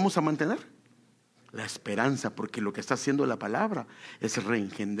 ¿qué vamos a mantener? La esperanza, porque lo que está haciendo la palabra es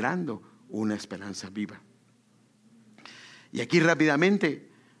reengendrando una esperanza viva. Y aquí rápidamente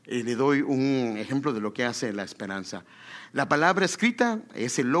le doy un ejemplo de lo que hace la esperanza. La palabra escrita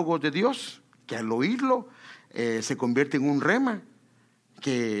es el logo de Dios, que al oírlo se convierte en un rema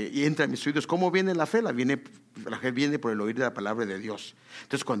que entra en mis oídos. ¿Cómo viene la fe? La fe viene por el oír de la palabra de Dios.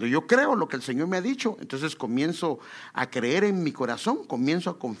 Entonces, cuando yo creo lo que el Señor me ha dicho, entonces comienzo a creer en mi corazón, comienzo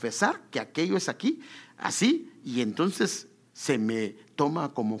a confesar que aquello es aquí, así, y entonces se me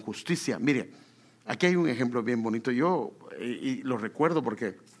toma como justicia. Mire, aquí hay un ejemplo bien bonito. Yo y lo recuerdo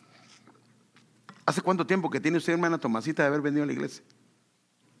porque ¿hace cuánto tiempo que tiene usted, hermana Tomasita, de haber venido a la iglesia?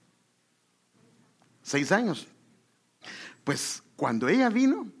 6 años. Pues cuando ella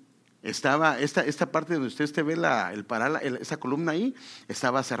vino, estaba esta parte donde usted ve esa columna ahí,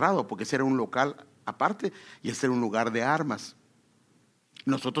 estaba cerrado, porque ese era un local aparte y ese era un lugar de armas.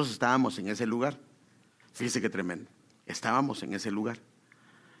 Nosotros estábamos en ese lugar. Fíjese qué tremendo. Estábamos en ese lugar.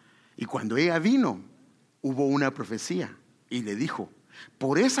 Y cuando ella vino, hubo una profecía y le dijo: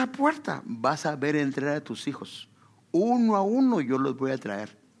 por esa puerta vas a ver entrar a tus hijos, uno a uno yo los voy a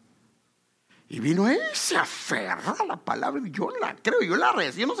traer. Y vino él, se aferró a la palabra. Yo la creo, yo la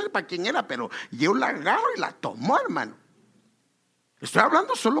recibí, yo no sé para quién era, pero yo la agarro y la tomó, hermano. Estoy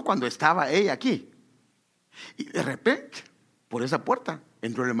hablando solo cuando estaba ella aquí. Y de repente, por esa puerta,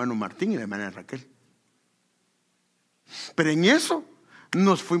 entró el hermano Martín y la hermana Raquel. Pero en eso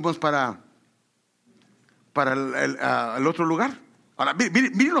nos fuimos para el otro lugar. Ahora,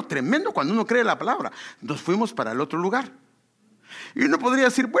 mire lo tremendo cuando uno cree la palabra. Nos fuimos para el otro lugar. Y uno podría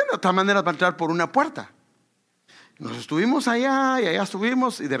decir, bueno, de todas maneras va a entrar por una puerta. Nos estuvimos allá y allá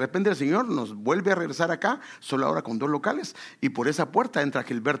estuvimos, y de repente el Señor nos vuelve a regresar acá, solo ahora con 2 locales, y por esa puerta entra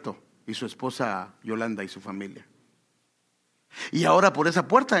Gilberto y su esposa Yolanda y su familia. Y ahora por esa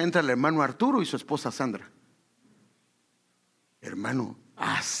puerta entra el hermano Arturo y su esposa Sandra. Hermano,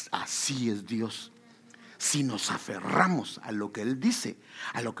 así es Dios. Si nos aferramos a lo que Él dice,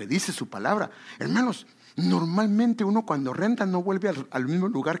 a lo que dice su palabra, hermanos, normalmente uno cuando renta no vuelve al mismo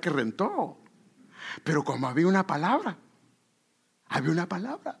lugar que rentó. Pero como había una palabra.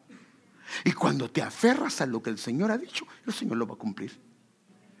 Y cuando te aferras a lo que el Señor ha dicho, el Señor lo va a cumplir.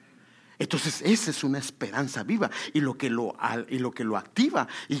 Entonces esa es una esperanza viva. Y lo que lo activa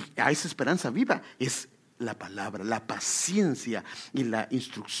y a esa esperanza viva es la palabra, la paciencia y la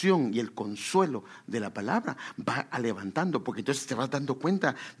instrucción y el consuelo de la palabra va levantando, porque entonces te vas dando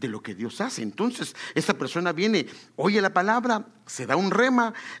cuenta de lo que Dios hace. Entonces esta persona viene, oye la palabra, se da un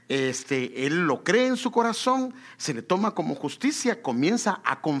rema, él lo cree en su corazón, se le toma como justicia, comienza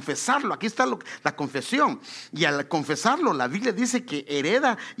a confesarlo. Aquí está la confesión, y al confesarlo la Biblia dice que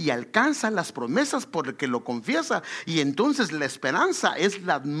hereda y alcanza las promesas por el que lo confiesa. Y entonces la esperanza es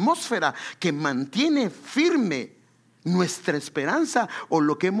la atmósfera que mantiene firme nuestra esperanza o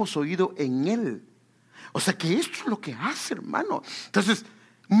lo que hemos oído en Él. O sea que esto es lo que hace, hermano. Entonces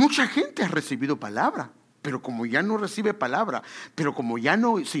mucha gente ha recibido palabra, pero como ya no recibe palabra, pero como ya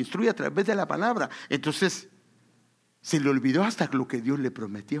no se instruye a través de la palabra, entonces se le olvidó hasta lo que Dios le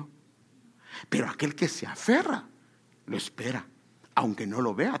prometió. Pero aquel que se aferra lo espera, aunque no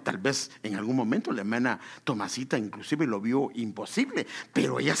lo vea. Tal vez en algún momento la hermana Tomasita inclusive lo vio imposible,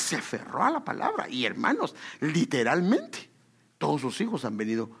 pero ella se aferró a la palabra. Y hermanos, literalmente todos sus hijos han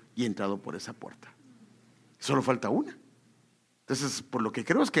venido y entrado por esa puerta. Solo falta una. Entonces, por lo que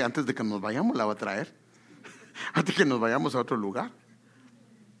creo es que antes de que nos vayamos la va a traer. Antes que nos vayamos a otro lugar.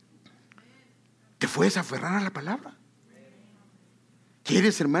 ¿Te puedes aferrar a la palabra?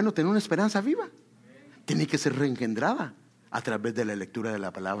 ¿Quieres, hermano, tener una esperanza viva? Tiene que ser reengendrada a través de la lectura de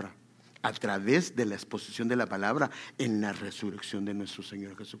la palabra, a través de la exposición de la palabra en la resurrección de nuestro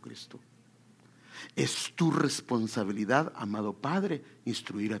Señor Jesucristo. Es tu responsabilidad, amado Padre,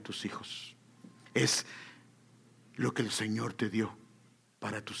 instruir a tus hijos. Es lo que el Señor te dio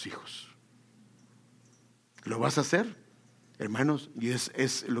para tus hijos. ¿Lo vas a hacer? Hermanos, y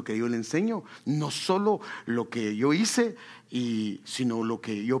es lo que yo le enseño. No solo lo que yo hice, sino lo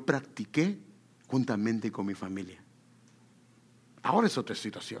que yo practiqué juntamente con mi familia. Ahora es otra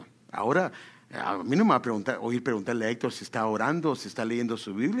situación. Ahora, a mí no me va a oír preguntarle a Héctor si está orando, si está leyendo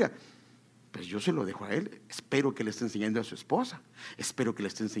su Biblia. Pues yo se lo dejo a él. Espero que le esté enseñando a su esposa. Espero que le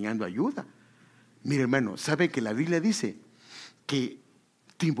esté enseñando ayuda. Mire, hermano, ¿sabe que la Biblia dice que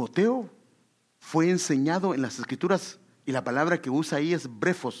Timoteo fue enseñado en las Escrituras? Y la palabra que usa ahí es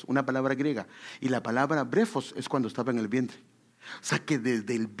brefos, una palabra griega. Y la palabra brefos es cuando estaba en el vientre. O sea que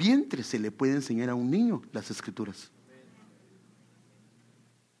desde el vientre se le puede enseñar a un niño las Escrituras.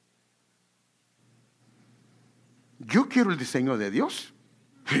 Yo quiero el diseño de Dios.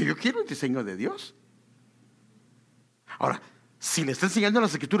 Yo quiero el diseño de Dios. Ahora, si le está enseñando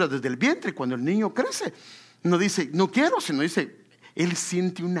las Escrituras desde el vientre, cuando el niño crece, no dice, no quiero, sino dice, él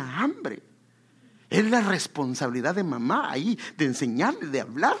siente una hambre. Es la responsabilidad de mamá ahí, de enseñarle, de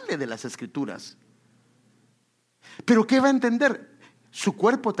hablarle de las Escrituras. Pero ¿qué va a entender? Su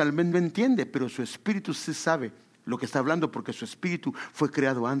cuerpo tal vez no entiende, pero su espíritu sí sabe lo que está hablando, porque su espíritu fue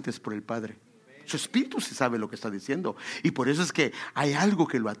creado antes por el Padre. Su espíritu sí sabe lo que está diciendo. Y por eso es que hay algo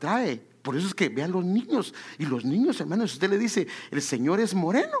que lo atrae. Por eso es que ve a los niños. Y los niños, hermanos, usted le dice, el Señor es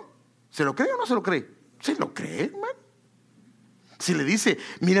moreno. ¿Se lo cree o no se lo cree? ¿Se lo cree, hermano? Si le dice,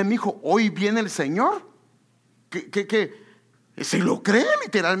 mira mi hijo, hoy viene el Señor, ¿qué? Se lo cree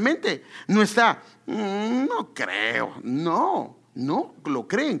literalmente. No está, no creo, no lo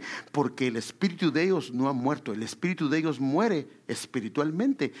creen, porque el espíritu de ellos no ha muerto. El espíritu de ellos muere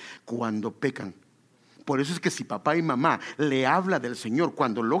espiritualmente cuando pecan. Por eso es que si papá y mamá le habla del Señor,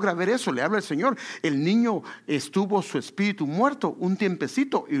 cuando logra ver eso, le habla al Señor, el niño estuvo su espíritu muerto un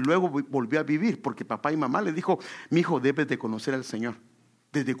tiempecito y luego volvió a vivir, porque papá y mamá le dijo: mi hijo, debes de conocer al Señor.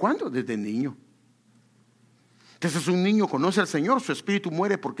 ¿Desde cuándo? Desde niño. Entonces un niño conoce al Señor, su espíritu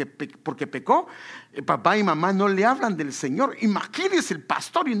muere porque pecó. Papá y mamá no le hablan del Señor. Imagínese el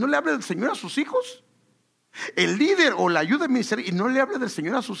pastor y no le habla del Señor a sus hijos. El líder o la ayuda ministerial y no le habla del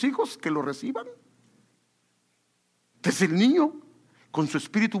Señor a sus hijos, que lo reciban. Entonces el niño con su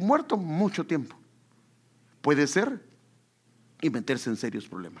espíritu muerto mucho tiempo puede ser y meterse en serios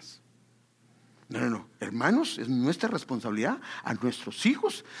problemas. No, hermanos, es nuestra responsabilidad a nuestros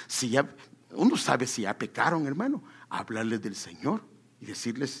hijos. Si ya uno sabe si ya pecaron, hermano, hablarles del Señor y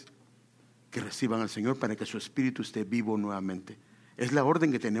decirles que reciban al Señor para que su espíritu esté vivo nuevamente. Es la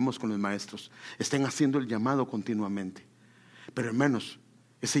orden que tenemos con los maestros. Estén haciendo el llamado continuamente. Pero hermanos,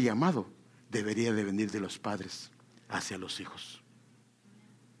 ese llamado debería de venir de los padres hacia los hijos.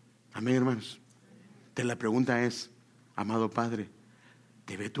 Amén, hermanos. Entonces la pregunta es: amado padre,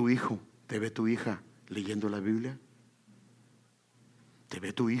 ¿te ve tu hijo, te ve tu hija leyendo la Biblia? ¿Te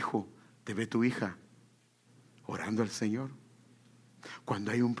ve tu hijo, te ve tu hija orando al Señor?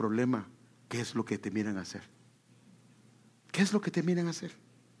 Cuando hay un problema, ¿qué es lo que te miran a hacer? ¿Qué es lo que te miran a hacer?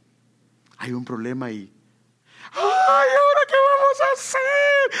 Hay un problema y ¡ay, ahora qué vamos a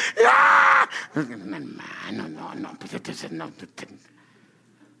hacer! ¡Ah! Hermano, no, pues entonces no.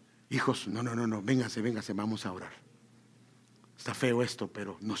 Hijos, no, véngase, vamos a orar. Está feo esto,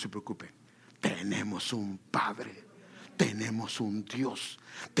 pero no se preocupen. Tenemos un Padre, tenemos un Dios,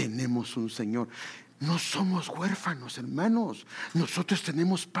 tenemos un Señor. No somos huérfanos, hermanos. Nosotros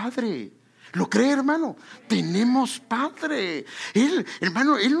tenemos Padre. ¿Lo cree, hermano? Tenemos Padre. Él,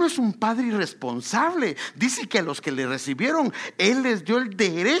 hermano, Él no es un Padre irresponsable. Dice que a los que le recibieron, Él les dio el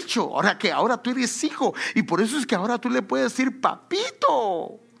derecho. Ahora tú eres hijo. Y por eso es que ahora tú le puedes decir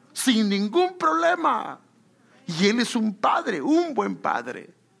papito, sin ningún problema. Y Él es un Padre, un buen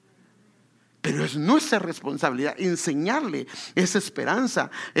Padre. Pero es nuestra responsabilidad enseñarle esa esperanza,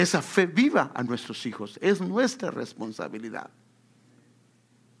 esa fe viva a nuestros hijos. Es nuestra responsabilidad.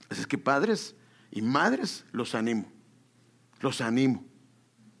 Así es que padres y madres, los animo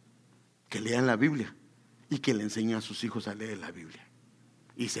que lean la Biblia y que le enseñen a sus hijos a leer la Biblia.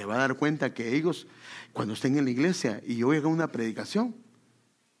 Y se va a dar cuenta que ellos, cuando estén en la iglesia y oigan una predicación,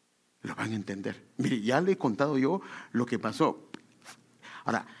 lo van a entender. Mire, ya le he contado yo lo que pasó.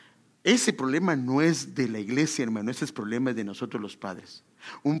 Ahora, ese problema no es de la iglesia, hermano, ese problema es de nosotros los padres.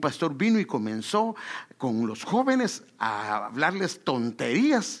 Un pastor vino y comenzó con los jóvenes a hablarles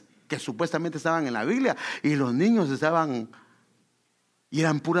tonterías que supuestamente estaban en la Biblia, y los niños y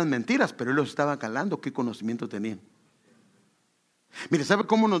eran puras mentiras, pero él los estaba calando. ¿Qué conocimiento tenían? Mire, ¿sabe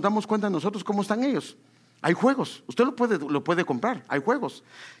cómo nos damos cuenta nosotros cómo están ellos? Hay juegos, usted lo puede comprar. Hay juegos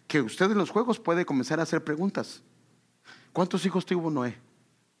que usted en los juegos puede comenzar a hacer preguntas. ¿Cuántos hijos tuvo Noé?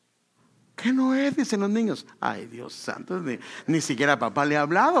 ¿Qué Noé? Dicen los niños. Ay, Dios santo, ni siquiera papá le ha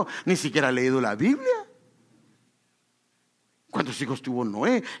hablado, ni siquiera ha leído la Biblia. ¿Cuántos hijos tuvo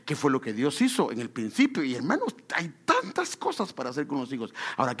Noé? ¿Qué fue lo que Dios hizo en el principio? Y hermanos, hay tantas cosas para hacer con los hijos.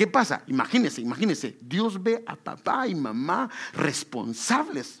 Ahora, ¿qué pasa? Imagínense, Dios ve a papá y mamá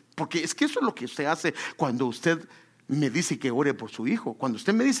responsables, porque es que eso es lo que usted hace cuando usted me dice que ore por su hijo. Cuando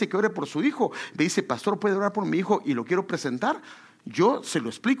usted me dice que ore por su hijo, me dice: pastor, ¿puede orar por mi hijo y lo quiero presentar? Yo se lo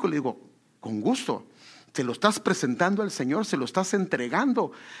explico, le digo: con gusto. Te lo estás presentando al Señor, se lo estás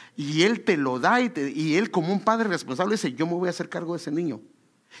entregando, y Él te lo da, y Él, como un padre responsable, dice: yo me voy a hacer cargo de ese niño,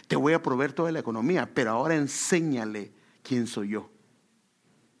 te voy a proveer toda la economía, pero ahora enséñale quién soy yo.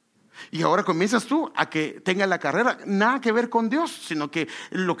 Y ahora comienzas tú a que tenga la carrera, nada que ver con Dios, sino que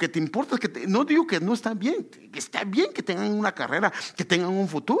lo que te importa es que no digo que no está bien, que está bien que tengan una carrera, que tengan un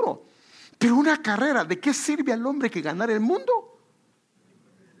futuro, pero una carrera, ¿de qué sirve al hombre que ganar el mundo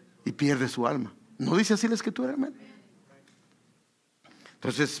y pierde su alma? ¿No dice así la Escritura, hermano?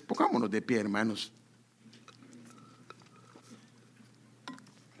 Entonces, pongámonos de pie, hermanos.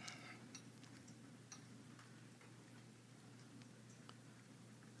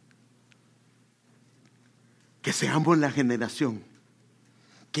 Que seamos la generación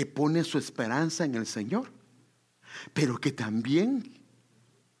que pone su esperanza en el Señor, pero que también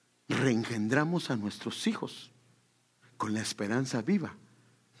reengendramos a nuestros hijos con la esperanza viva,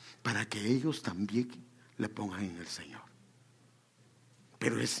 para que ellos también le pongan en el Señor.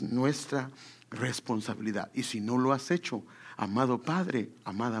 Pero es nuestra responsabilidad. Y si no lo has hecho, amado padre,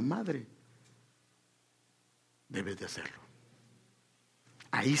 amada madre, debes de hacerlo.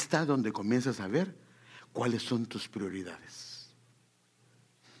 Ahí está donde comienzas a ver cuáles son tus prioridades.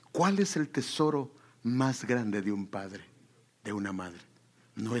 ¿Cuál es el tesoro más grande de un padre, de una madre,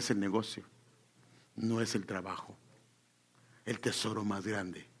 no es el negocio, no es el trabajo. El tesoro más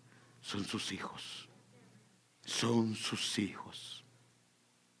grande son sus hijos. Son sus hijos.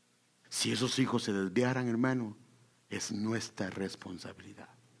 Si esos hijos se desviaran, hermano, es nuestra responsabilidad.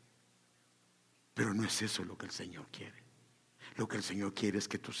 Pero no es eso lo que el Señor quiere. Lo que el Señor quiere es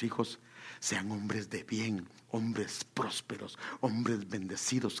que tus hijos sean hombres de bien, hombres prósperos, hombres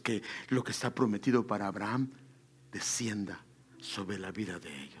bendecidos, que lo que está prometido para Abraham descienda sobre la vida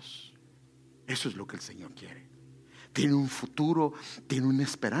de ellos. Eso es lo que el Señor quiere. Tiene un futuro, tiene una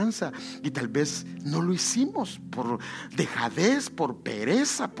esperanza, y tal vez no lo hicimos por dejadez, por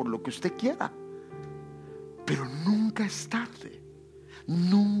pereza, por lo que usted quiera. Pero nunca es tarde.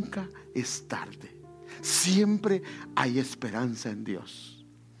 Nunca es tarde. Siempre hay esperanza en Dios.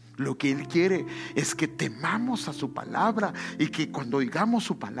 Lo que Él quiere es que temamos a su palabra, y que cuando oigamos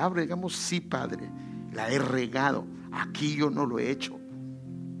su palabra digamos: sí, Padre, la he regado, aquí yo no lo he hecho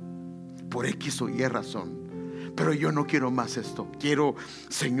por X o Y razón, pero yo no quiero más esto. Quiero,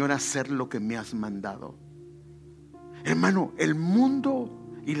 Señor, hacer lo que me has mandado. Hermano, el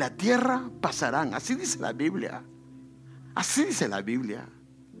mundo y la tierra pasarán. Así dice la Biblia. Así dice la Biblia.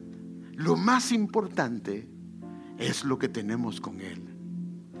 Lo más importante es lo que tenemos con Él.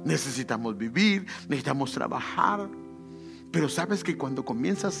 Necesitamos vivir, necesitamos trabajar. Pero sabes que cuando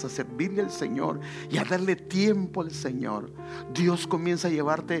comienzas a servirle al Señor y a darle tiempo al Señor, Dios comienza a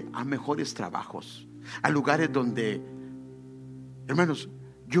llevarte a mejores trabajos, a lugares donde, hermanos,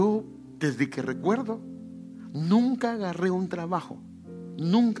 yo desde que recuerdo nunca agarré un trabajo,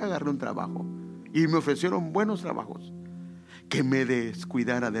 y me ofrecieron buenos trabajos, que me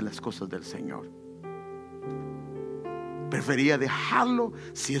descuidara de las cosas del Señor. Prefería dejarlo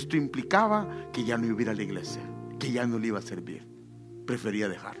si esto implicaba que ya no iba a ir a la iglesia, que ya no le iba a servir. Prefería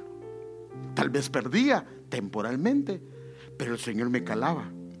dejarlo. Tal vez perdía temporalmente, pero el Señor me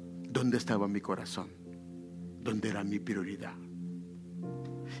calaba dónde estaba mi corazón, dónde era mi prioridad.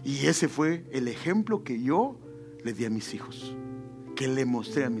 Y ese fue el ejemplo que yo le di a mis hijos, que le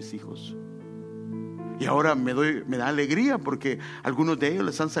mostré a mis hijos. Y ahora me da alegría, porque a algunos de ellos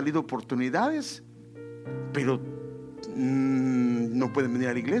les han salido oportunidades, pero no pueden venir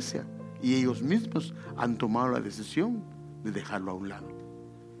a la iglesia, y ellos mismos han tomado la decisión de dejarlo a un lado,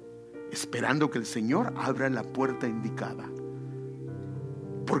 esperando que el Señor abra la puerta indicada,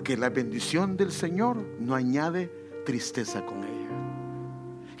 porque la bendición del Señor no añade tristeza con ella.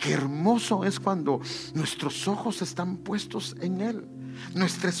 Qué hermoso es cuando nuestros ojos están puestos en Él,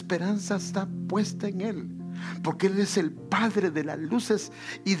 nuestra esperanza está puesta en Él, porque Él es el Padre de las luces,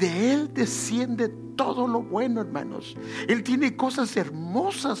 y de Él desciende todo lo bueno, hermanos. Él tiene cosas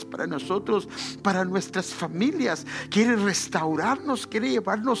hermosas para nosotros, para nuestras familias. Quiere restaurarnos, quiere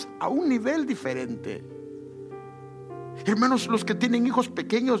llevarnos a un nivel diferente. Hermanos, los que tienen hijos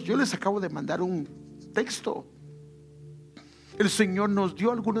pequeños, yo les acabo de mandar un texto. El Señor nos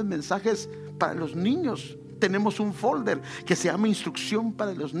dio algunos mensajes para los niños. Tenemos un folder que se llama Instrucción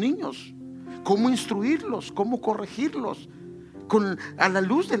para los niños. Cómo instruirlos, cómo corregirlos a la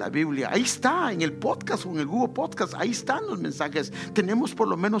luz de la Biblia. Ahí está, en el podcast o en el Google Podcast, ahí están los mensajes. Tenemos por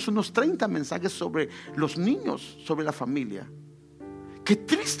lo menos unos 30 mensajes sobre los niños, sobre la familia. Qué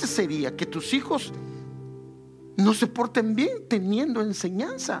triste sería que tus hijos no se porten bien teniendo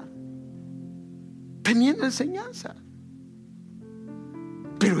enseñanza.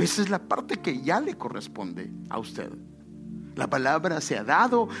 Pero esa es la parte que ya le corresponde a usted. La palabra se ha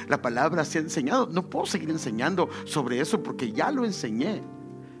dado, la palabra se ha enseñado. No puedo seguir enseñando sobre eso porque ya lo enseñé.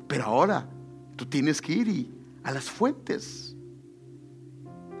 Pero ahora tú tienes que ir a las fuentes.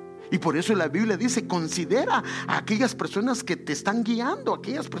 Y por eso la Biblia dice: considera a aquellas personas que te están guiando,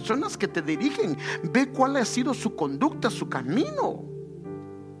 aquellas personas que te dirigen. Ve cuál ha sido su conducta, su camino.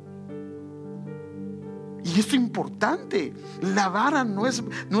 Y eso es importante. La vara no es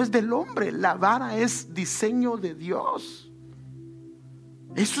del hombre, la vara es diseño de Dios.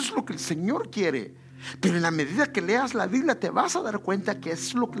 Eso es lo que el Señor quiere. Pero en la medida que leas la Biblia te vas a dar cuenta que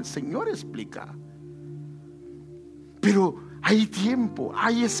es lo que el Señor explica. Pero hay tiempo,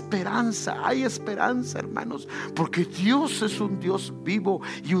 hay esperanza, hermanos, porque Dios es un Dios vivo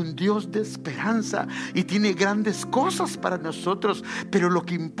y un Dios de esperanza, y tiene grandes cosas para nosotros. Pero lo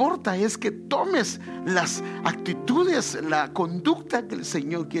que importa es que tomes las actitudes, la conducta que el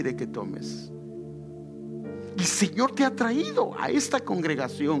Señor quiere que tomes. El Señor te ha traído a esta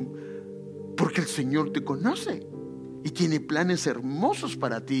congregación porque el Señor te conoce y tiene planes hermosos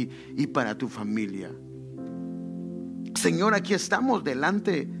para ti y para tu familia. Señor, aquí estamos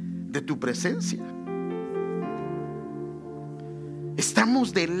delante de tu presencia.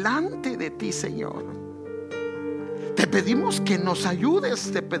 estamos delante de ti, Señor. Te pedimos que nos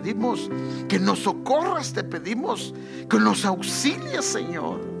ayudes, te pedimos que nos socorras, te pedimos que nos auxilies,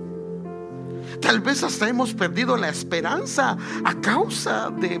 Señor. Tal vez hasta hemos perdido la esperanza a causa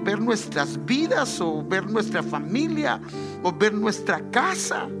de ver nuestras vidas, o ver nuestra familia, o ver nuestra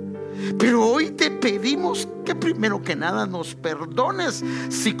casa. Pero hoy te pedimos que primero que nada nos perdones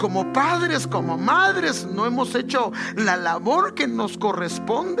si como padres, como madres, no hemos hecho la labor que nos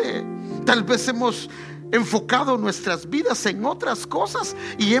corresponde. Tal vez hemos enfocado nuestras vidas en otras cosas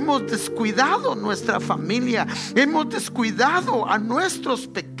y hemos descuidado nuestra familia, hemos descuidado a nuestros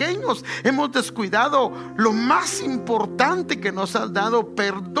pequeños, hemos descuidado lo más importante que nos has dado.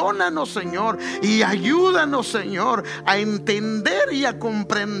 Perdónanos, Señor, y ayúdanos, Señor, a entender y a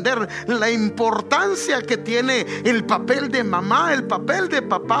comprender la importancia que tiene el papel de mamá, el papel de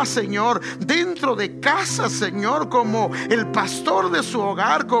papá, Señor, dentro de casa, Señor, como el pastor de su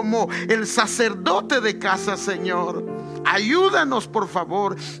hogar, como el sacerdote de casa, Señor. Ayúdanos, por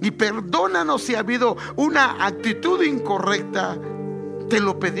favor, y perdónanos si ha habido una actitud incorrecta. Te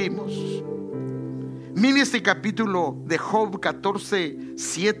lo pedimos. Mire este capítulo de Job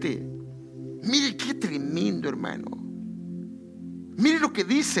 14:7. Mire qué tremendo, hermano. Mire lo que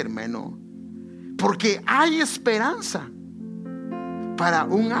dice, hermano. Porque hay esperanza para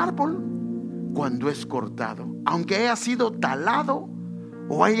un árbol cuando es cortado, aunque haya sido talado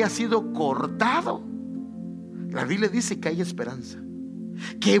o haya sido cortado. La Biblia dice que hay esperanza,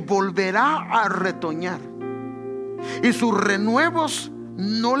 que volverá a retoñar y sus renuevos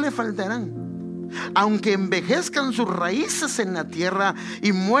no le faltarán. Aunque envejezcan sus raíces en la tierra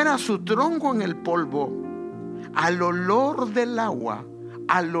y muera su tronco en el polvo, al olor del agua,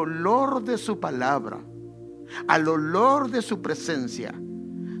 al olor de su palabra, al olor de su presencia,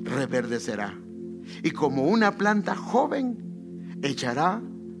 reverdecerá. Y como una planta joven, echará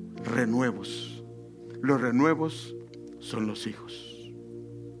renuevos. Los renuevos son los hijos.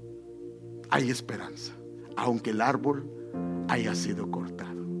 Hay esperanza, aunque el árbol haya sido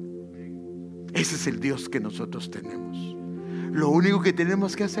cortado. Ese es el Dios que nosotros tenemos. Lo único que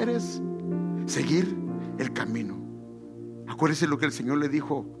tenemos que hacer es seguir el camino. Acuérdese lo que el Señor le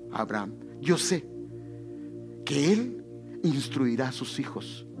dijo a Abraham: yo sé que Él instruirá a sus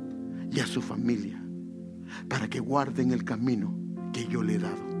hijos y a su familia para que guarden el camino que yo le he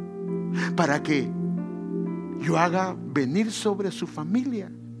dado, para que yo haga venir sobre su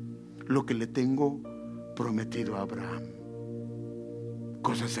familia lo que le tengo prometido a Abraham.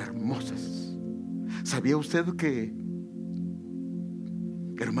 Cosas hermosas. ¿Sabía usted que,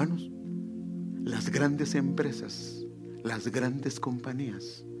 hermanos, las grandes empresas, las grandes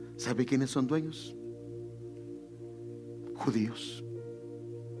compañías, ¿sabe quiénes son dueños? Judíos.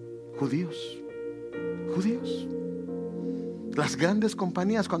 Judíos. Judíos. Las grandes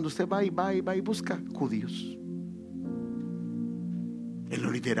compañías, cuando usted va y busca, judíos. En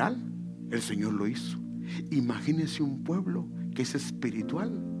lo literal, el Señor lo hizo. Imagínese un pueblo que es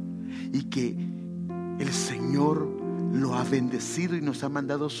espiritual y que el Señor lo ha bendecido y nos ha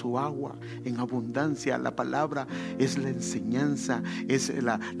mandado su agua en abundancia. La palabra es la enseñanza, es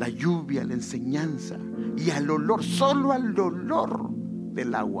la lluvia, la enseñanza. Y al olor, solo al olor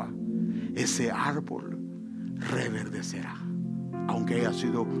del agua, ese árbol reverdecerá, aunque haya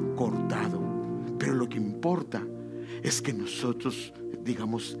sido cortado. Pero lo que importa es que nosotros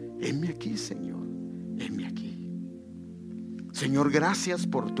digamos: heme aquí, Señor, heme aquí. Señor, gracias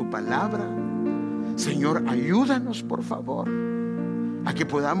por tu palabra. Señor, ayúdanos, por favor, a que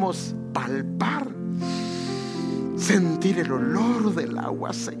podamos palpar, sentir el olor del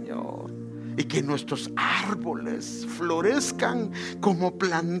agua, Señor, y que nuestros árboles florezcan como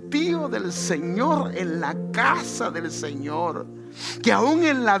plantío del Señor en la casa del Señor. Que aún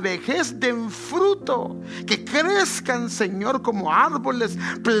en la vejez den fruto, que crezcan, Señor, como árboles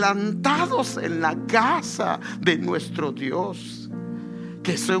plantados en la casa de nuestro Dios,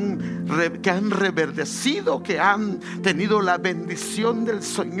 que han reverdecido, que han tenido la bendición del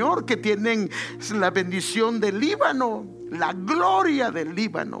Señor, que tienen la bendición del Líbano, la gloria del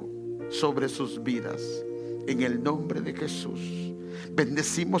Líbano sobre sus vidas. En el nombre de Jesús,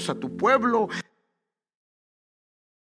 bendecimos a tu pueblo.